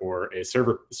paper or a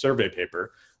survey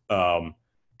paper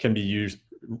can be used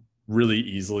really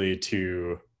easily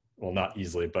to, well, not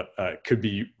easily, but could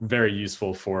be very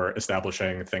useful for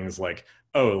establishing things like,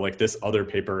 oh, like this other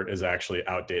paper is actually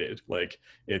outdated. Like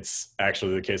it's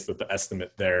actually the case that the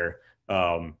estimate there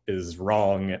is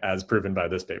wrong as proven by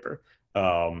this paper.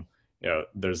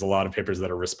 There's a lot of papers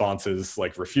that are responses,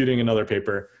 like refuting another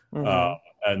paper.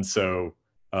 And so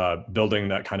building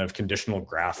that kind of conditional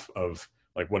graph of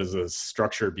like what is the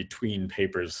structure between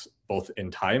papers, both in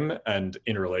time and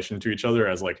in relation to each other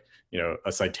as like,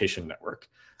 a citation network.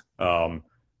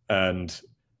 And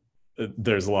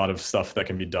there's a lot of stuff that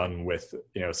can be done with,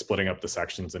 splitting up the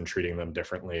sections and treating them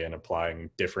differently and applying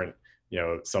different,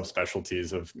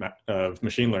 subspecialties of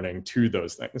machine learning to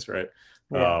those things, right?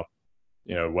 Yeah.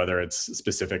 Whether it's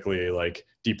specifically like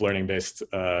deep learning based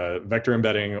vector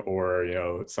embedding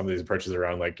or, some of these approaches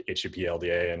around like HTTP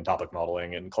LDA and topic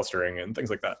modeling and clustering and things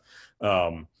like that.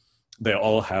 They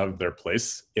all have their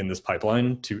place in this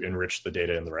pipeline to enrich the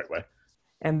data in the right way.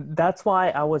 And that's why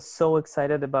I was so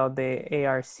excited about the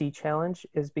ARC challenge,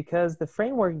 is because the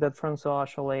framework that Francois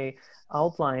Chollet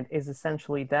outlined is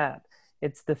essentially that.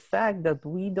 It's the fact that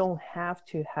we don't have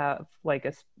to have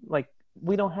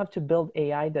we don't have to build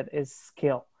AI that is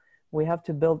skill. We have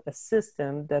to build a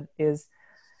system that is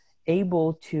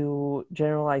able to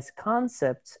generalize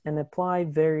concepts and apply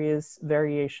various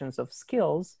variations of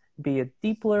skills, be it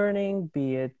deep learning,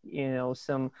 be it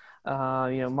some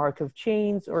Markov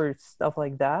chains or stuff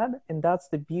like that. And that's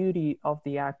the beauty of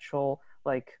the actual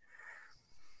like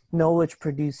knowledge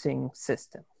producing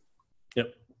system.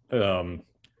 Yep.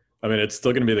 I mean, it's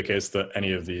still going to be the case that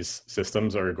any of these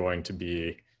systems are going to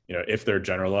be, if they're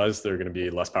generalized, they're going to be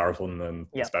less powerful than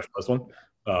the specialized one.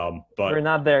 But we're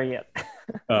not there yet.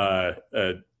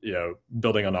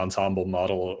 Building an ensemble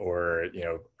model or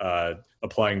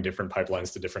applying different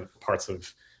pipelines to different parts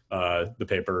of the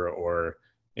paper, or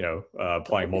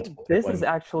applying multiple. This is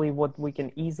actually what we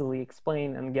can easily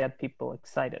explain and get people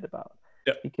excited about.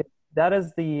 Yep. Because that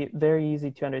is the very easy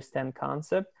to understand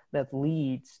concept that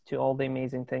leads to all the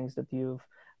amazing things that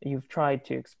you've tried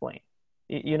to explain.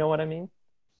 You know what I mean?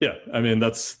 Yeah, I mean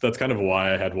that's kind of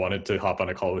why I had wanted to hop on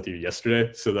a call with you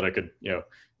yesterday so that I could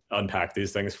unpack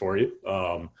these things for you.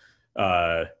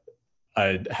 I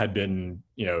had been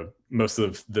most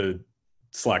of the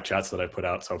Slack chats that I put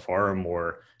out so far are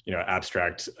more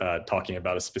abstract, talking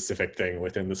about a specific thing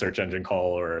within the search engine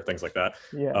call or things like that.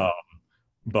 Yeah.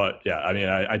 But yeah, I mean,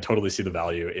 I totally see the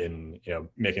value in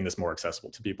making this more accessible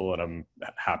to people, and I'm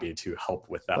happy to help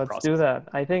with that process. Let's do that.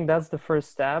 I think that's the first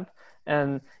step.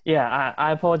 And yeah,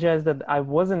 I apologize that I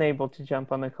wasn't able to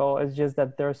jump on the call. It's just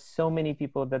that there's so many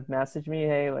people that message me,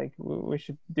 hey, like we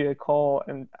should do a call,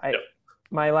 and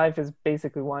my life is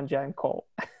basically one giant call.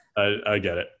 I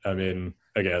get it. I mean,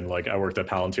 again, like I worked at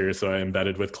Palantir, so I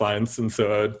embedded with clients, and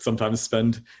so I'd sometimes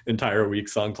spend entire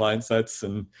weeks on client sites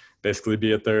and basically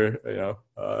be at their,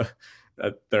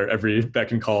 at their every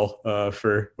beck and call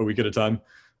for a week at a time.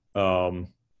 Um,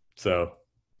 so,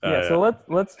 Yeah, uh, so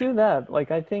let's do that.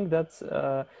 Like I think that's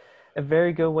a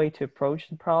very good way to approach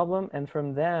the problem, and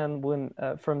from then when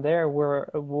from there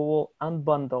we'll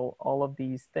unbundle all of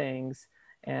these things,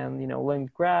 and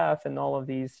linked graph and all of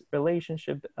these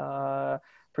relationship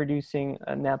producing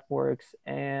networks,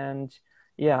 and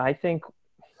yeah, I think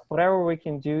whatever we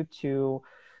can do to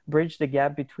bridge the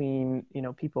gap between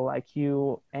people like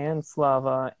you and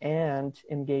Slava and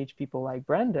engage people like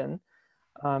Brendan,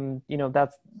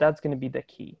 that's going to be the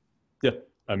key. yeah,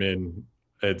 I mean,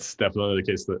 it's definitely the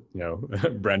case that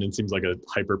Brandon seems like a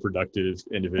hyper productive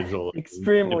individual.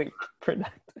 Extremely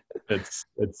productive. It's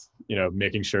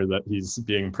making sure that he's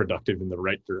being productive in the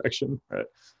right direction, right?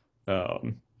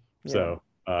 Um, Yeah. so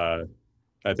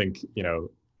I think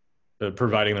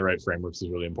providing the right frameworks is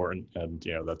really important, and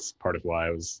that's part of why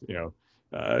I was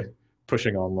uh,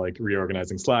 pushing on like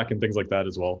reorganizing Slack and things like that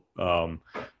as well.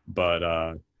 But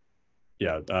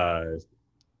yeah,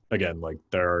 again, like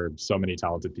there are so many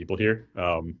talented people here.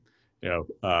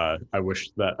 I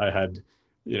wish that I had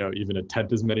even a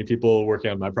tenth as many people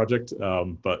working on my project.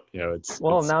 But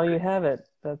Well, now you have it.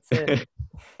 That's it.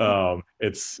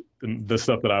 it's the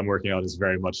stuff that I'm working on is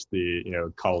very much the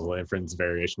causal inference,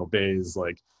 variational Bayes,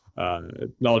 like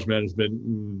knowledge management,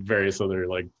 and various other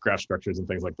like graph structures and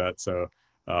things like that. So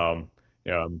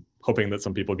I'm hoping that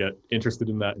some people get interested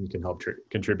in that and can help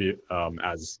contribute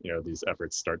as these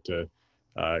efforts start to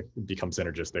become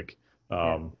synergistic.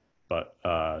 Yeah. But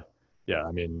yeah,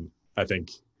 I mean, I think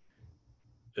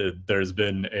there's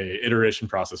been a iteration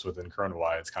process within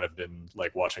CoronaWhy. It's kind of been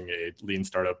like watching a lean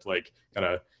startup like kind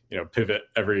of pivot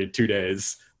every 2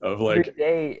 days of Every like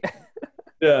day.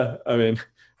 yeah. I mean,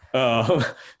 um,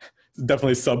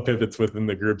 definitely sub pivots within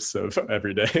the groups of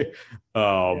every day.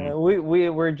 Yeah,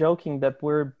 we're joking that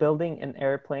we're building an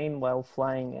airplane while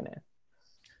flying in it.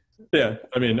 Yeah,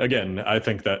 I mean, again, I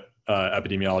think that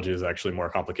epidemiology is actually more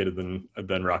complicated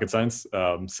than rocket science.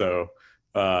 So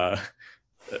uh,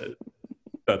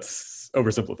 that's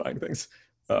oversimplifying things.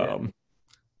 Yeah. Um,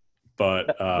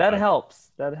 but That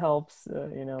helps. That helps,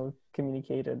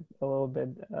 communicate it a little bit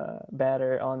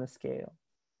better on a scale.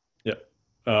 yeah,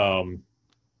 um,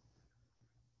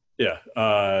 yeah.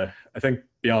 I think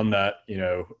beyond that,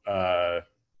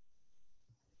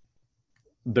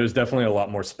 there's definitely a lot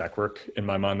more spec work in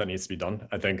my mind that needs to be done.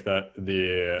 I think that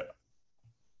the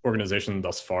organization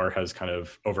thus far has kind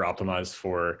of over optimized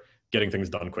for getting things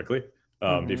done quickly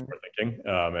Hmm. before thinking,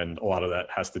 and a lot of that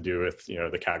has to do with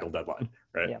the Kaggle deadline,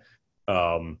 right? Yeah.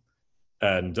 Um,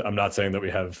 and I'm not saying that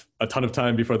we have a ton of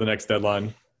time before the next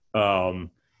deadline, um,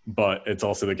 but it's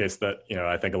also the case that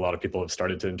I think a lot of people have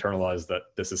started to internalize that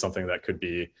this is something that could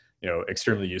be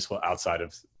extremely useful outside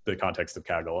of the context of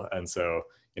Kaggle, and so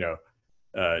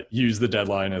use the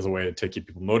deadline as a way to keep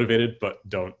people motivated, but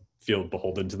don't feel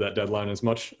beholden to that deadline as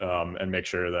much, and make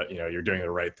sure that you're doing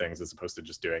the right things as opposed to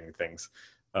just doing things.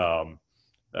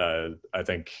 I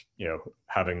think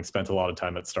having spent a lot of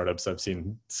time at startups, I've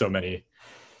seen so many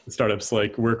startups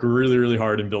like work really really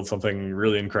hard and build something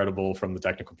really incredible from the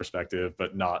technical perspective,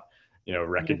 but not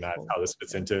recognize Useful. how this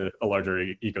fits Yeah. into a larger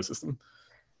ecosystem.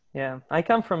 Yeah, I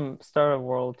come from startup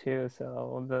world too,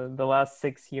 so the last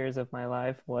 6 years of my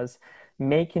life was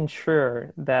making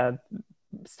sure that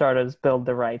startups build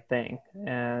the right thing.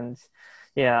 And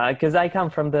yeah, because I come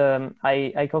from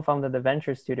I co-founded the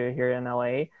venture studio here in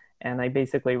LA, and I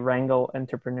basically wrangle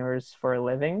entrepreneurs for a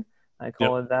living. I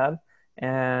call Yep. it that.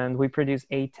 And we produce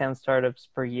 8, 10 startups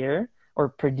per year, or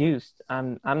produced.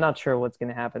 I'm not sure what's going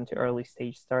to happen to early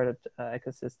stage startup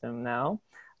ecosystem now,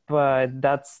 but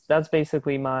that's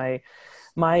basically my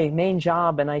main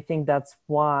job, and I think that's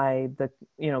why the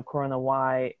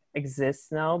CoronaWhy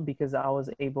exists now, because I was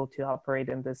able to operate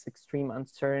in this extreme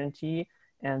uncertainty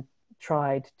and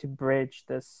tried to bridge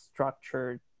this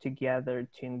structure together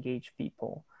to engage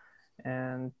people.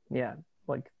 And yeah,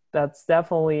 like that's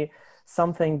definitely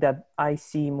something that I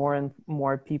see more and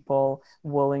more people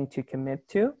willing to commit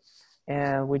to,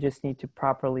 and we just need to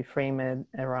properly frame it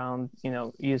around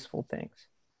useful things.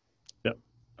 Yep.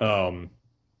 um,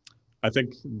 I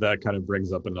think that kind of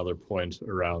brings up another point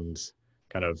around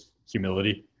kind of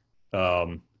humility.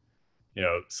 Um,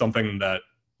 something that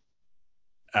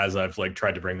as I've like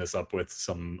tried to bring this up with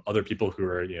some other people who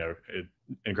are,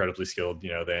 incredibly skilled,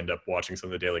 they end up watching some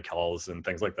of the daily calls and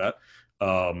things like that.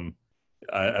 Um,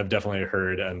 I've definitely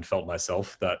heard and felt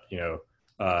myself that,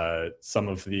 some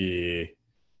of the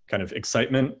kind of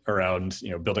excitement around,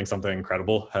 building something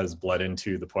incredible has bled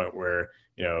into the point where,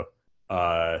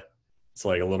 it's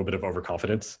like a little bit of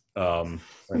overconfidence.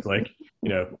 Like,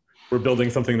 we're building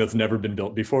something that's never been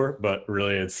built before, but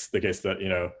really it's the case that,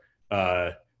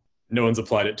 no one's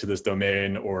applied it to this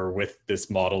domain or with this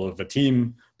model of a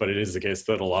team, but it is the case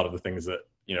that a lot of the things that,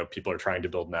 people are trying to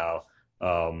build now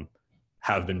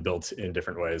have been built in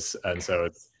different ways. And so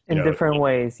it's, in different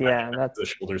ways. Yeah. That's the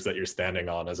shoulders that you're standing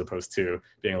on, as opposed to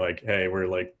being like, hey, we're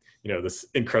like, this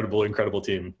incredible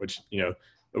team, which,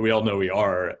 we all know we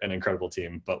are an incredible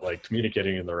team, but like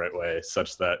communicating in the right way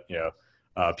such that,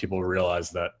 people realize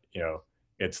that,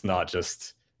 it's not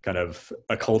just kind of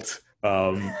a cult,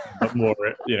 but more,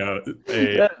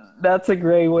 that's a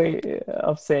great way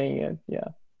of saying it. Yeah,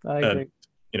 I agree.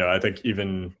 I think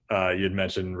even you'd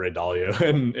mentioned Ray Dalio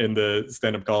in the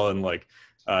stand-up call, and like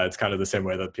it's kind of the same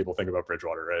way that people think about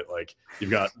Bridgewater, right? Like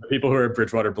you've got the people who are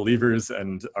Bridgewater believers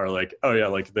and are like, oh yeah,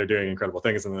 like they're doing incredible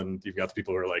things, and then you've got the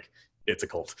people who are like, it's a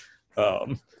cult.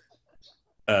 So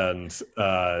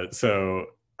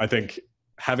I think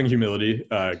having humility,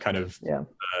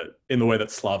 in the way that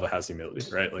Slava has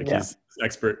humility, right? Like he's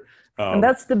expert. And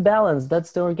that's the balance.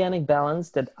 That's the organic balance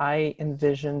that I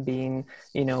envision being,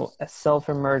 a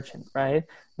self-emergent, right?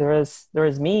 There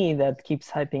is me that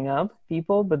keeps hyping up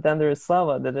people, but then there is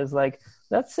Slava that is like,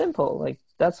 that's simple. Like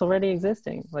that's already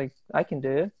existing. Like I can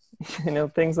do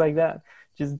it, things like that.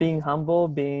 Just being humble,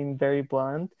 being very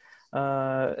blunt.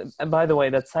 And by the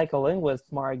way, that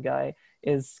psycholinguist Mark guy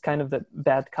is kind of the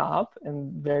bad cop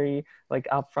and very like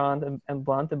upfront and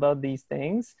blunt about these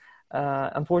things.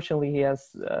 Unfortunately, he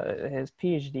has his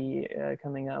PhD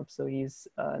coming up, so he's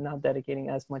not dedicating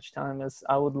as much time as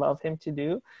I would love him to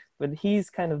do. But he's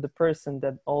kind of the person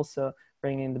that also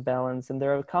bringing the balance. And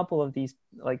there are a couple of these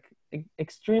like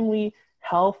extremely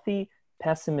healthy,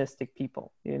 pessimistic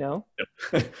people, Yep.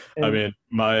 I mean,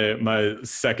 my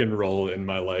second role in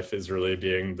my life is really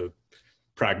being the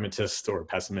pragmatist or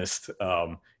pessimist.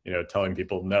 Telling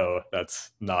people no,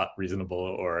 that's not reasonable,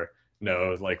 or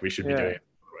no, like we should be doing it.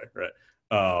 Right.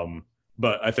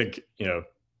 But I think,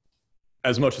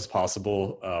 as much as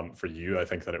possible for you, I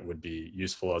think that it would be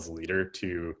useful as a leader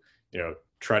to,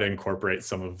 try to incorporate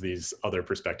some of these other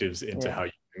perspectives into how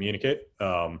you communicate.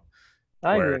 I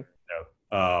agree.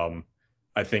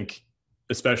 I think,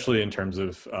 especially in terms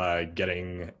of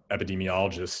getting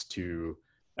epidemiologists to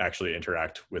actually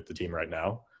interact with the team right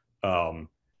now,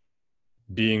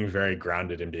 being very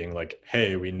grounded and being like,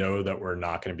 hey, we know that we're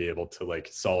not going to be able to like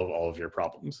solve all of your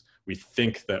problems. We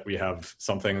think that we have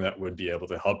something that would be able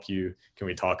to help you. Can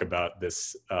we talk about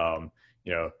this, and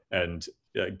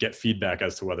get feedback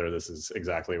as to whether this is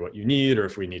exactly what you need, or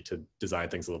if we need to design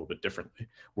things a little bit differently.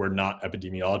 We're not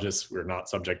epidemiologists. We're not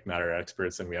subject matter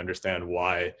experts, and we understand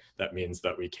why that means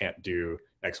that we can't do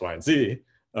X, Y, and Z.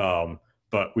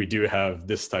 But we do have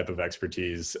this type of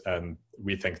expertise, and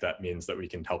we think that means that we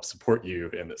can help support you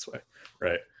in this way,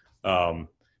 right? Let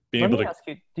me ask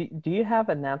you, do you have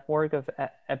a network of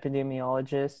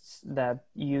epidemiologists that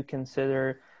you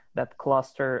consider that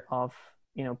cluster of,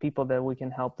 people that we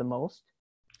can help the most?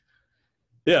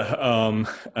 Yeah,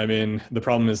 I mean, the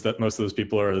problem is that most of those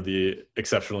people are the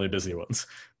exceptionally busy ones.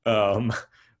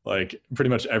 Like pretty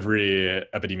much every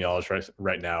epidemiologist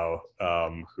right now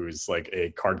who's like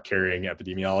a card-carrying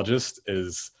epidemiologist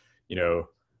is,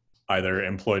 either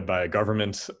employed by a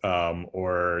government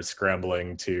or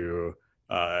scrambling to,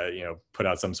 put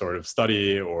out some sort of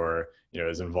study, or,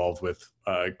 is involved with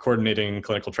coordinating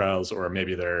clinical trials, or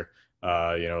maybe they're,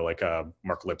 like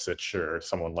Mark Lipsitch or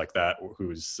someone like that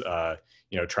who's,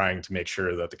 trying to make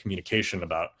sure that the communication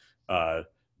about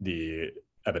the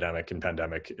epidemic and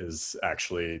pandemic is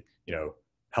actually,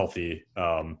 healthy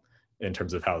in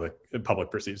terms of how the public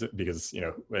perceives it, because,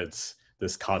 it's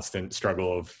this constant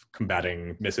struggle of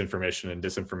combating misinformation and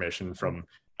disinformation from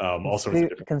all sorts of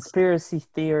different conspiracy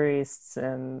theorists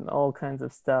and all kinds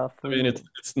of stuff. I mean, it's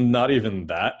not even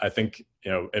that. I think,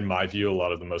 in my view, a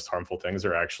lot of the most harmful things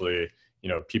are actually,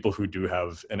 people who do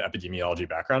have an epidemiology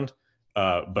background,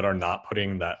 but are not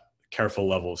putting that careful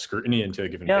level of scrutiny into a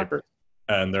given paper.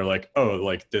 And they're like, oh,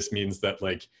 like this means that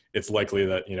like it's likely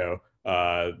that,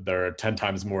 there are 10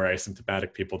 times more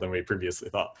asymptomatic people than we previously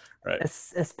thought, right?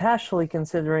 Especially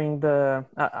considering the,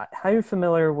 are you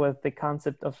familiar with the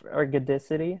concept of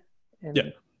ergodicity? Yeah.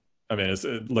 I mean, it's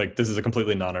like, this is a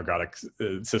completely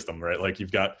non-ergodic system, right? Like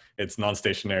it's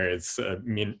non-stationary.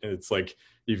 It's like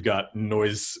you've got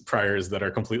noise priors that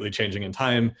are completely changing in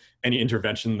time. Any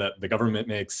intervention that the government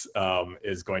makes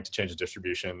is going to change the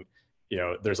distribution.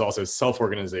 There's also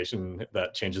self-organization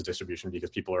that changes distribution because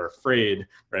people are afraid,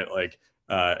 right? Like,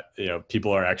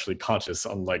 people are actually conscious,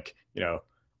 unlike,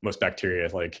 most bacteria,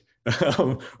 like,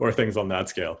 or things on that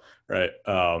scale, right?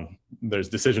 There's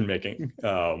decision making.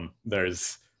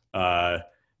 There's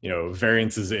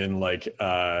variances in like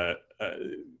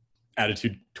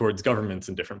attitude towards governments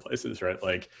in different places, right?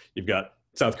 Like you've got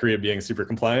South Korea being super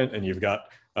compliant, and you've got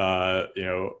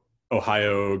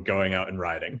Ohio going out and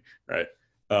rioting, right?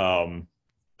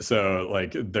 So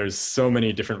like there's so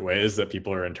many different ways that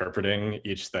people are interpreting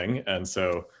each thing, and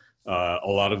so a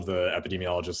lot of the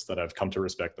epidemiologists that I've come to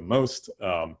respect the most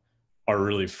are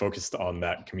really focused on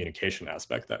that communication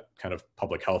aspect, that kind of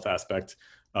public health aspect.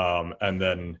 And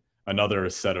then another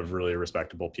set of really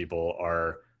respectable people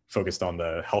are focused on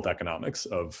the health economics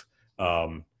of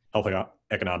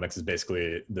economics is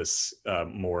basically this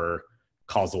more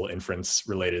causal inference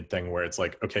related thing where it's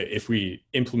like, okay, if we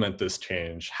implement this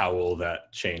change, how will that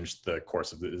change the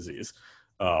course of the disease?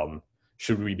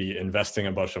 Should we be investing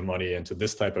a bunch of money into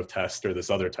this type of test or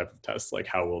this other type of test? Like,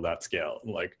 how will that scale?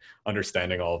 Like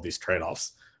understanding all of these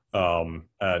trade-offs.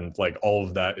 And like all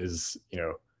of that is,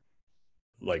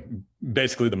 like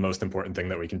basically the most important thing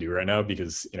that we can do right now,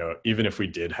 because, even if we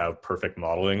did have perfect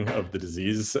modeling of the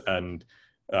disease and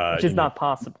which is not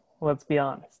possible. Let's be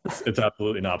honest. It's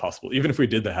absolutely not possible. Even if we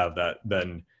did have that,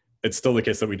 then it's still the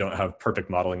case that we don't have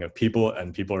perfect modeling of people,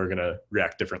 and people are going to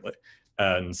react differently.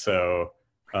 And so,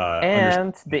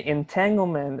 and the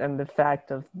entanglement and the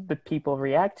fact of the people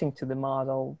reacting to the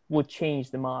model would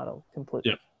change the model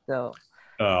completely. Yeah.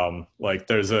 So, like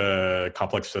there's a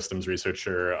complex systems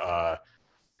researcher,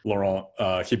 Laurent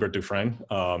Hibert-Dufresne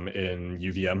in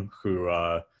UVM, who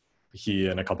he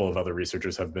and a couple of other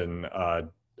researchers have been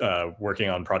working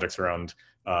on projects around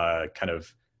kind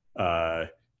of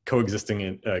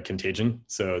coexisting contagion.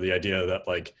 So the idea that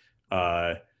like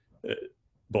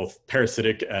both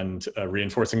parasitic and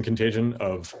reinforcing contagion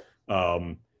of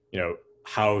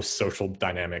how social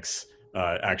dynamics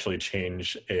actually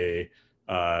change a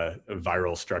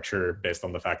viral structure based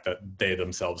on the fact that they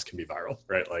themselves can be viral,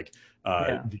 right? Like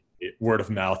the word of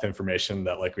mouth information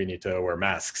that like we need to wear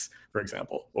masks, for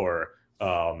example, or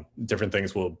different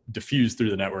things will diffuse through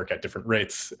the network at different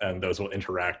rates, and those will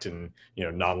interact in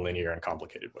nonlinear and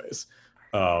complicated ways.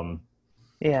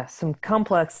 Yeah, some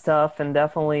complex stuff, and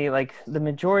definitely like the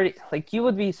majority, like you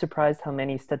would be surprised how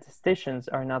many statisticians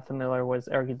are not familiar with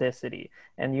ergodicity,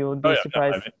 and you would be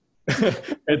surprised.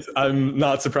 I'm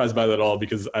not surprised by that at all,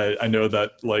 because I know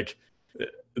that like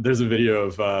there's a video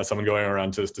of someone going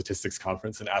around to a statistics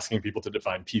conference and asking people to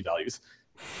define p-values,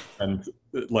 and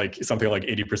like something like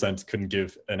 80% couldn't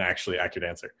give an actually accurate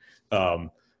answer.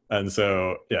 And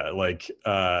so yeah, like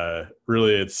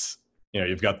really it's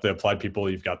you've got the applied people,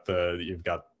 you've got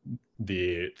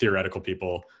the theoretical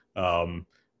people,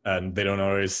 and they don't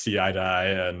always see eye to eye,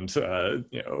 and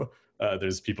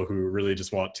there's people who really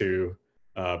just want to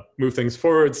move things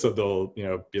forward, so they'll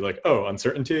be like, oh,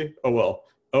 uncertainty, oh well,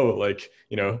 oh, like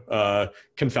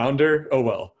confounder, oh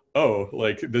well, oh,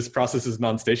 like this process is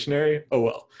non-stationary, oh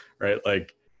well, right?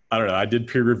 Like I don't know, I did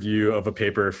peer review of a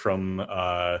paper from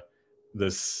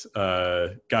this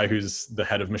guy who's the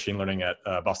head of machine learning at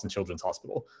Boston Children's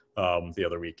Hospital the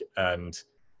other week, and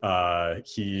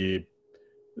the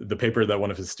paper that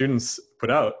one of his students put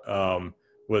out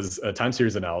was a time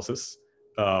series analysis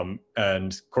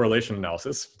and correlation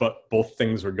analysis, but both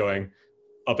things were going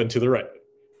up and to the right.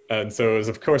 And so it was,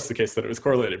 of course, the case that it was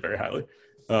correlated very highly.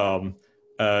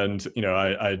 And,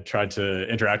 I tried to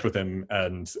interact with him,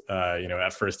 and,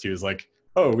 at first he was like,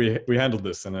 oh, we handled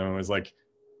this. And I was like,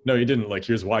 no, you didn't. Like,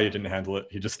 here's why you didn't handle it.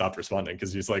 He just stopped responding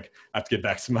because he's like, I have to get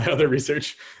back to my other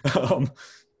research.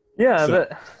 Yeah, so.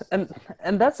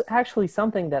 and that's actually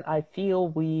something that I feel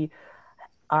we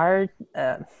are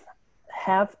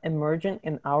have emergent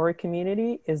in our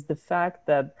community, is the fact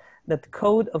that that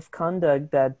code of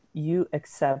conduct that you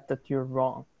accept that you're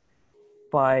wrong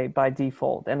by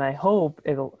default. And I hope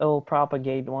it'll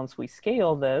propagate once we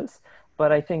scale this.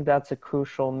 But I think that's a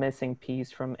crucial missing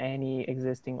piece from any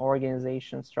existing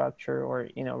organization structure or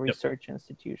research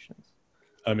institutions.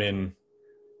 I mean,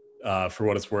 for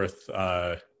what it's worth,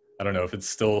 I don't know if it's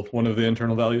still one of the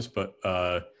internal values, but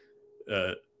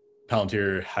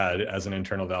Palantir had as an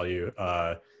internal value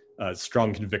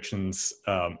strong convictions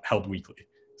held weekly.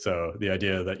 So the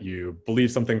idea that you believe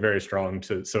something very strong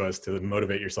so as to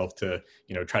motivate yourself to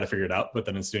try to figure it out, but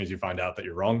then as soon as you find out that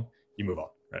you're wrong, you move on,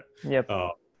 right? Yep.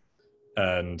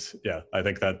 And yeah, I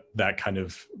think that kind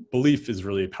of belief is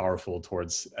really powerful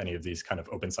towards any of these kind of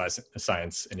open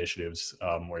science initiatives,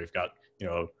 where you've got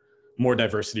more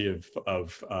diversity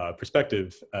of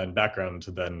perspective and background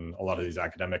than a lot of these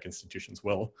academic institutions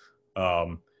will.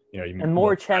 And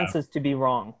more chances to be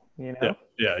wrong. you Yeah, know?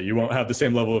 yeah, you won't have the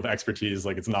same level of expertise.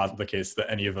 Like, it's not the case that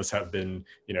any of us have been,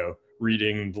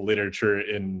 reading the literature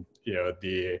in,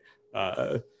 the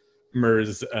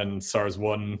MERS and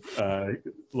SARS-1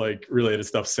 like related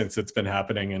stuff since it's been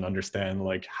happening, and understand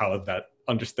like how that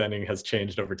understanding has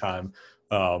changed over time.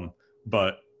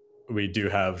 But we do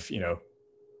have,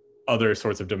 other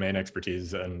sorts of domain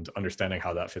expertise, and understanding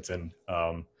how that fits in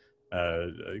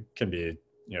can be,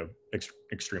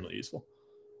 extremely useful.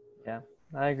 Yeah,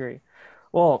 I agree.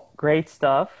 Well, great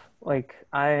stuff. Like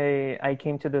I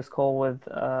came to this call with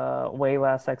way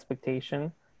less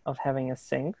expectation of having a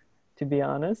sync, to be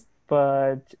honest.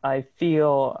 But I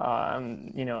feel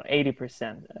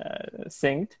 80%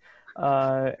 synced,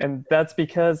 and that's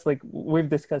because like we've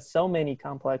discussed so many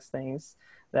complex things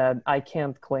that I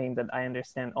can't claim that I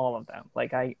understand all of them.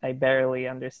 Like I barely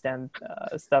understand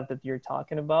stuff that you're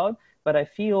talking about, but I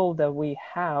feel that we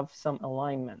have some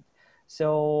alignment.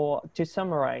 So to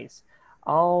summarize,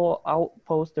 I'll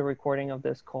post the recording of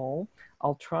this call.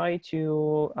 I'll try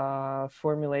to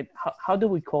formulate how do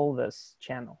we call this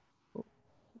channel?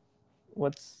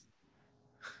 What's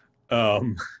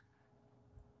Um,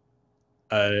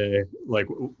 like,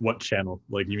 what channel?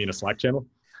 Like, you mean a Slack channel?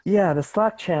 Yeah, the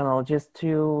Slack channel, just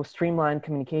to streamline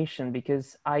communication,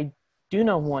 because I do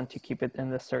not want to keep it in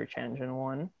the search engine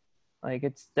one. Like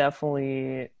it's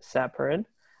definitely separate.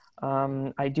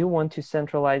 I do want to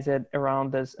centralize it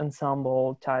around this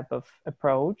ensemble type of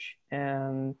approach.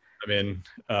 And I mean,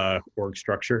 org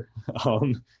structure.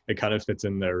 It kind of fits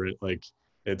in there. Like,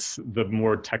 it's the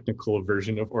more technical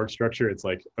version of org structure. It's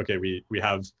like, okay, we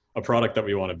have a product that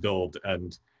we want to build,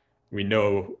 and we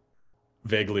know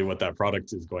vaguely what that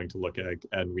product is going to look like,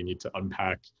 and we need to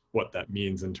unpack what that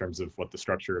means in terms of what the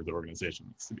structure of the organization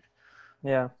needs to be.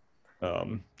 yeah, I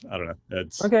don't know.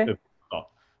 okay. It's oh,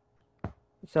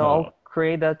 So uh, I'll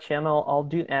create that channel. I'll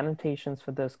do annotations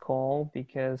for this call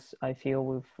because I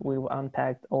feel we've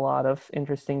unpacked a lot of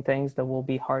interesting things that will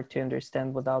be hard to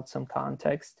understand without some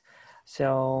context.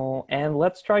 So, and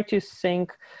let's try to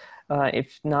sync,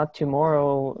 if not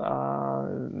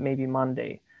tomorrow, maybe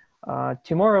Monday.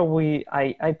 Tomorrow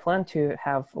I plan to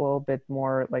have a little bit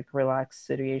more like relaxed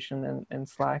situation in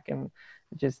Slack, and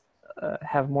just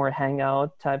have more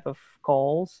hangout type of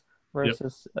calls yep.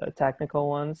 versus technical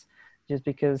ones, just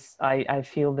because I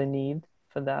feel the need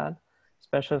for that,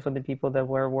 especially for the people that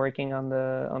were working on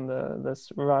the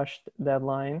this rushed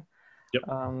deadline. Yep.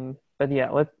 But yeah,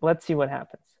 let's see what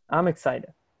happens. I'm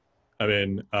excited. I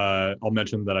mean, I'll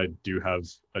mention that I do have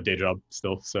a day job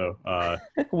still. So,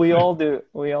 We all do.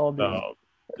 We all do.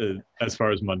 uh, as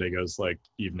far as Monday goes, like,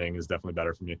 evening is definitely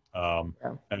better for me.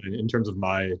 Yeah. And in terms of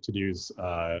my to-dos,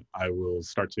 I will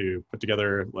start to put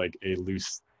together like a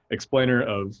loose explainer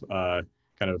of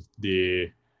kind of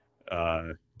the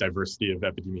diversity of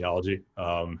epidemiology,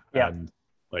 Yeah. and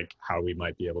like how we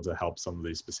might be able to help some of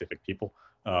these specific people,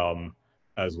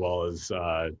 as well as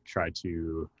try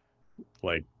to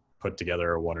like put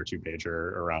together a one or two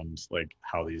pager around like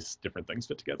how these different things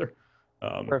fit together,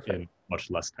 Perfect. in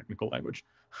much less technical language.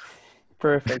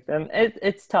 Perfect. And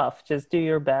it's tough. Just do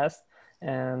your best,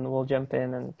 and we'll jump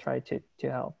in and try to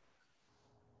help.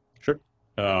 Sure.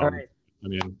 All Um, right. I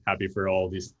mean, happy for all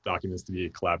these documents to be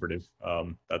collaborative.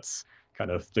 That's kind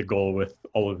of the goal with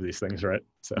all of these things, right?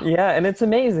 So, Yeah, and it's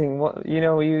amazing. What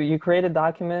you create a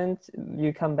document,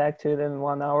 you come back to it in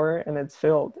 1 hour, and it's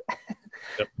filled.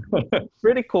 yep.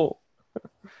 Pretty cool.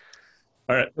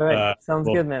 All right. All right. Sounds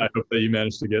Well, good, I man. hope that you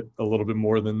managed to get a little bit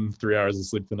more than 3 hours of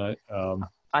sleep tonight.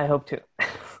 I hope to.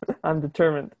 I'm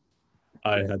determined.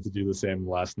 I had to do the same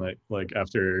last night. Like,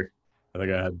 after, I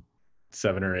think I had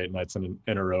 7 or 8 nights in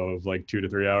a row of like 2 to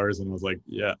 3 hours, and was like,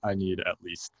 yeah, I need at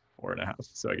least 4.5.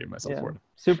 So I gave myself Yeah, 4.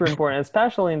 super important,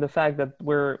 especially in the fact that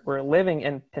we're living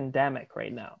in pandemic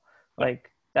right now. Like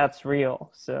that's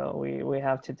real. So we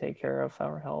have to take care of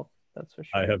our health. That's for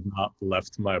I sure. have not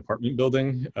left my apartment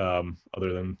building,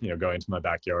 other than, going to my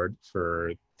backyard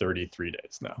for 33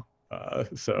 days now.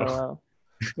 So Oh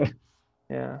wow.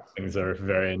 Yeah. things are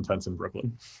very intense in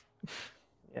Brooklyn.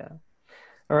 Yeah.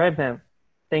 All right, man.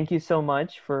 Thank you so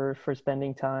much for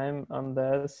spending time on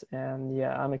this. And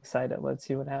yeah, I'm excited. Let's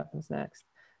see what happens next.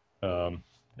 Um,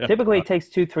 yeah, Typically, it takes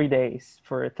 2-3 days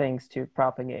for things to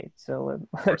propagate. So of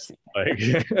let's course. see.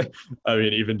 Like, I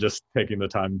mean, even just taking the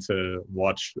time to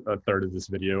watch a third of this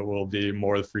video will be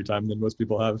more free time than most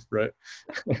people have, right?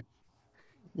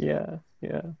 Yeah.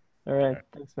 Yeah. All All right. right.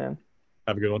 Thanks, man.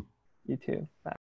 Have a good one. You too. Bye.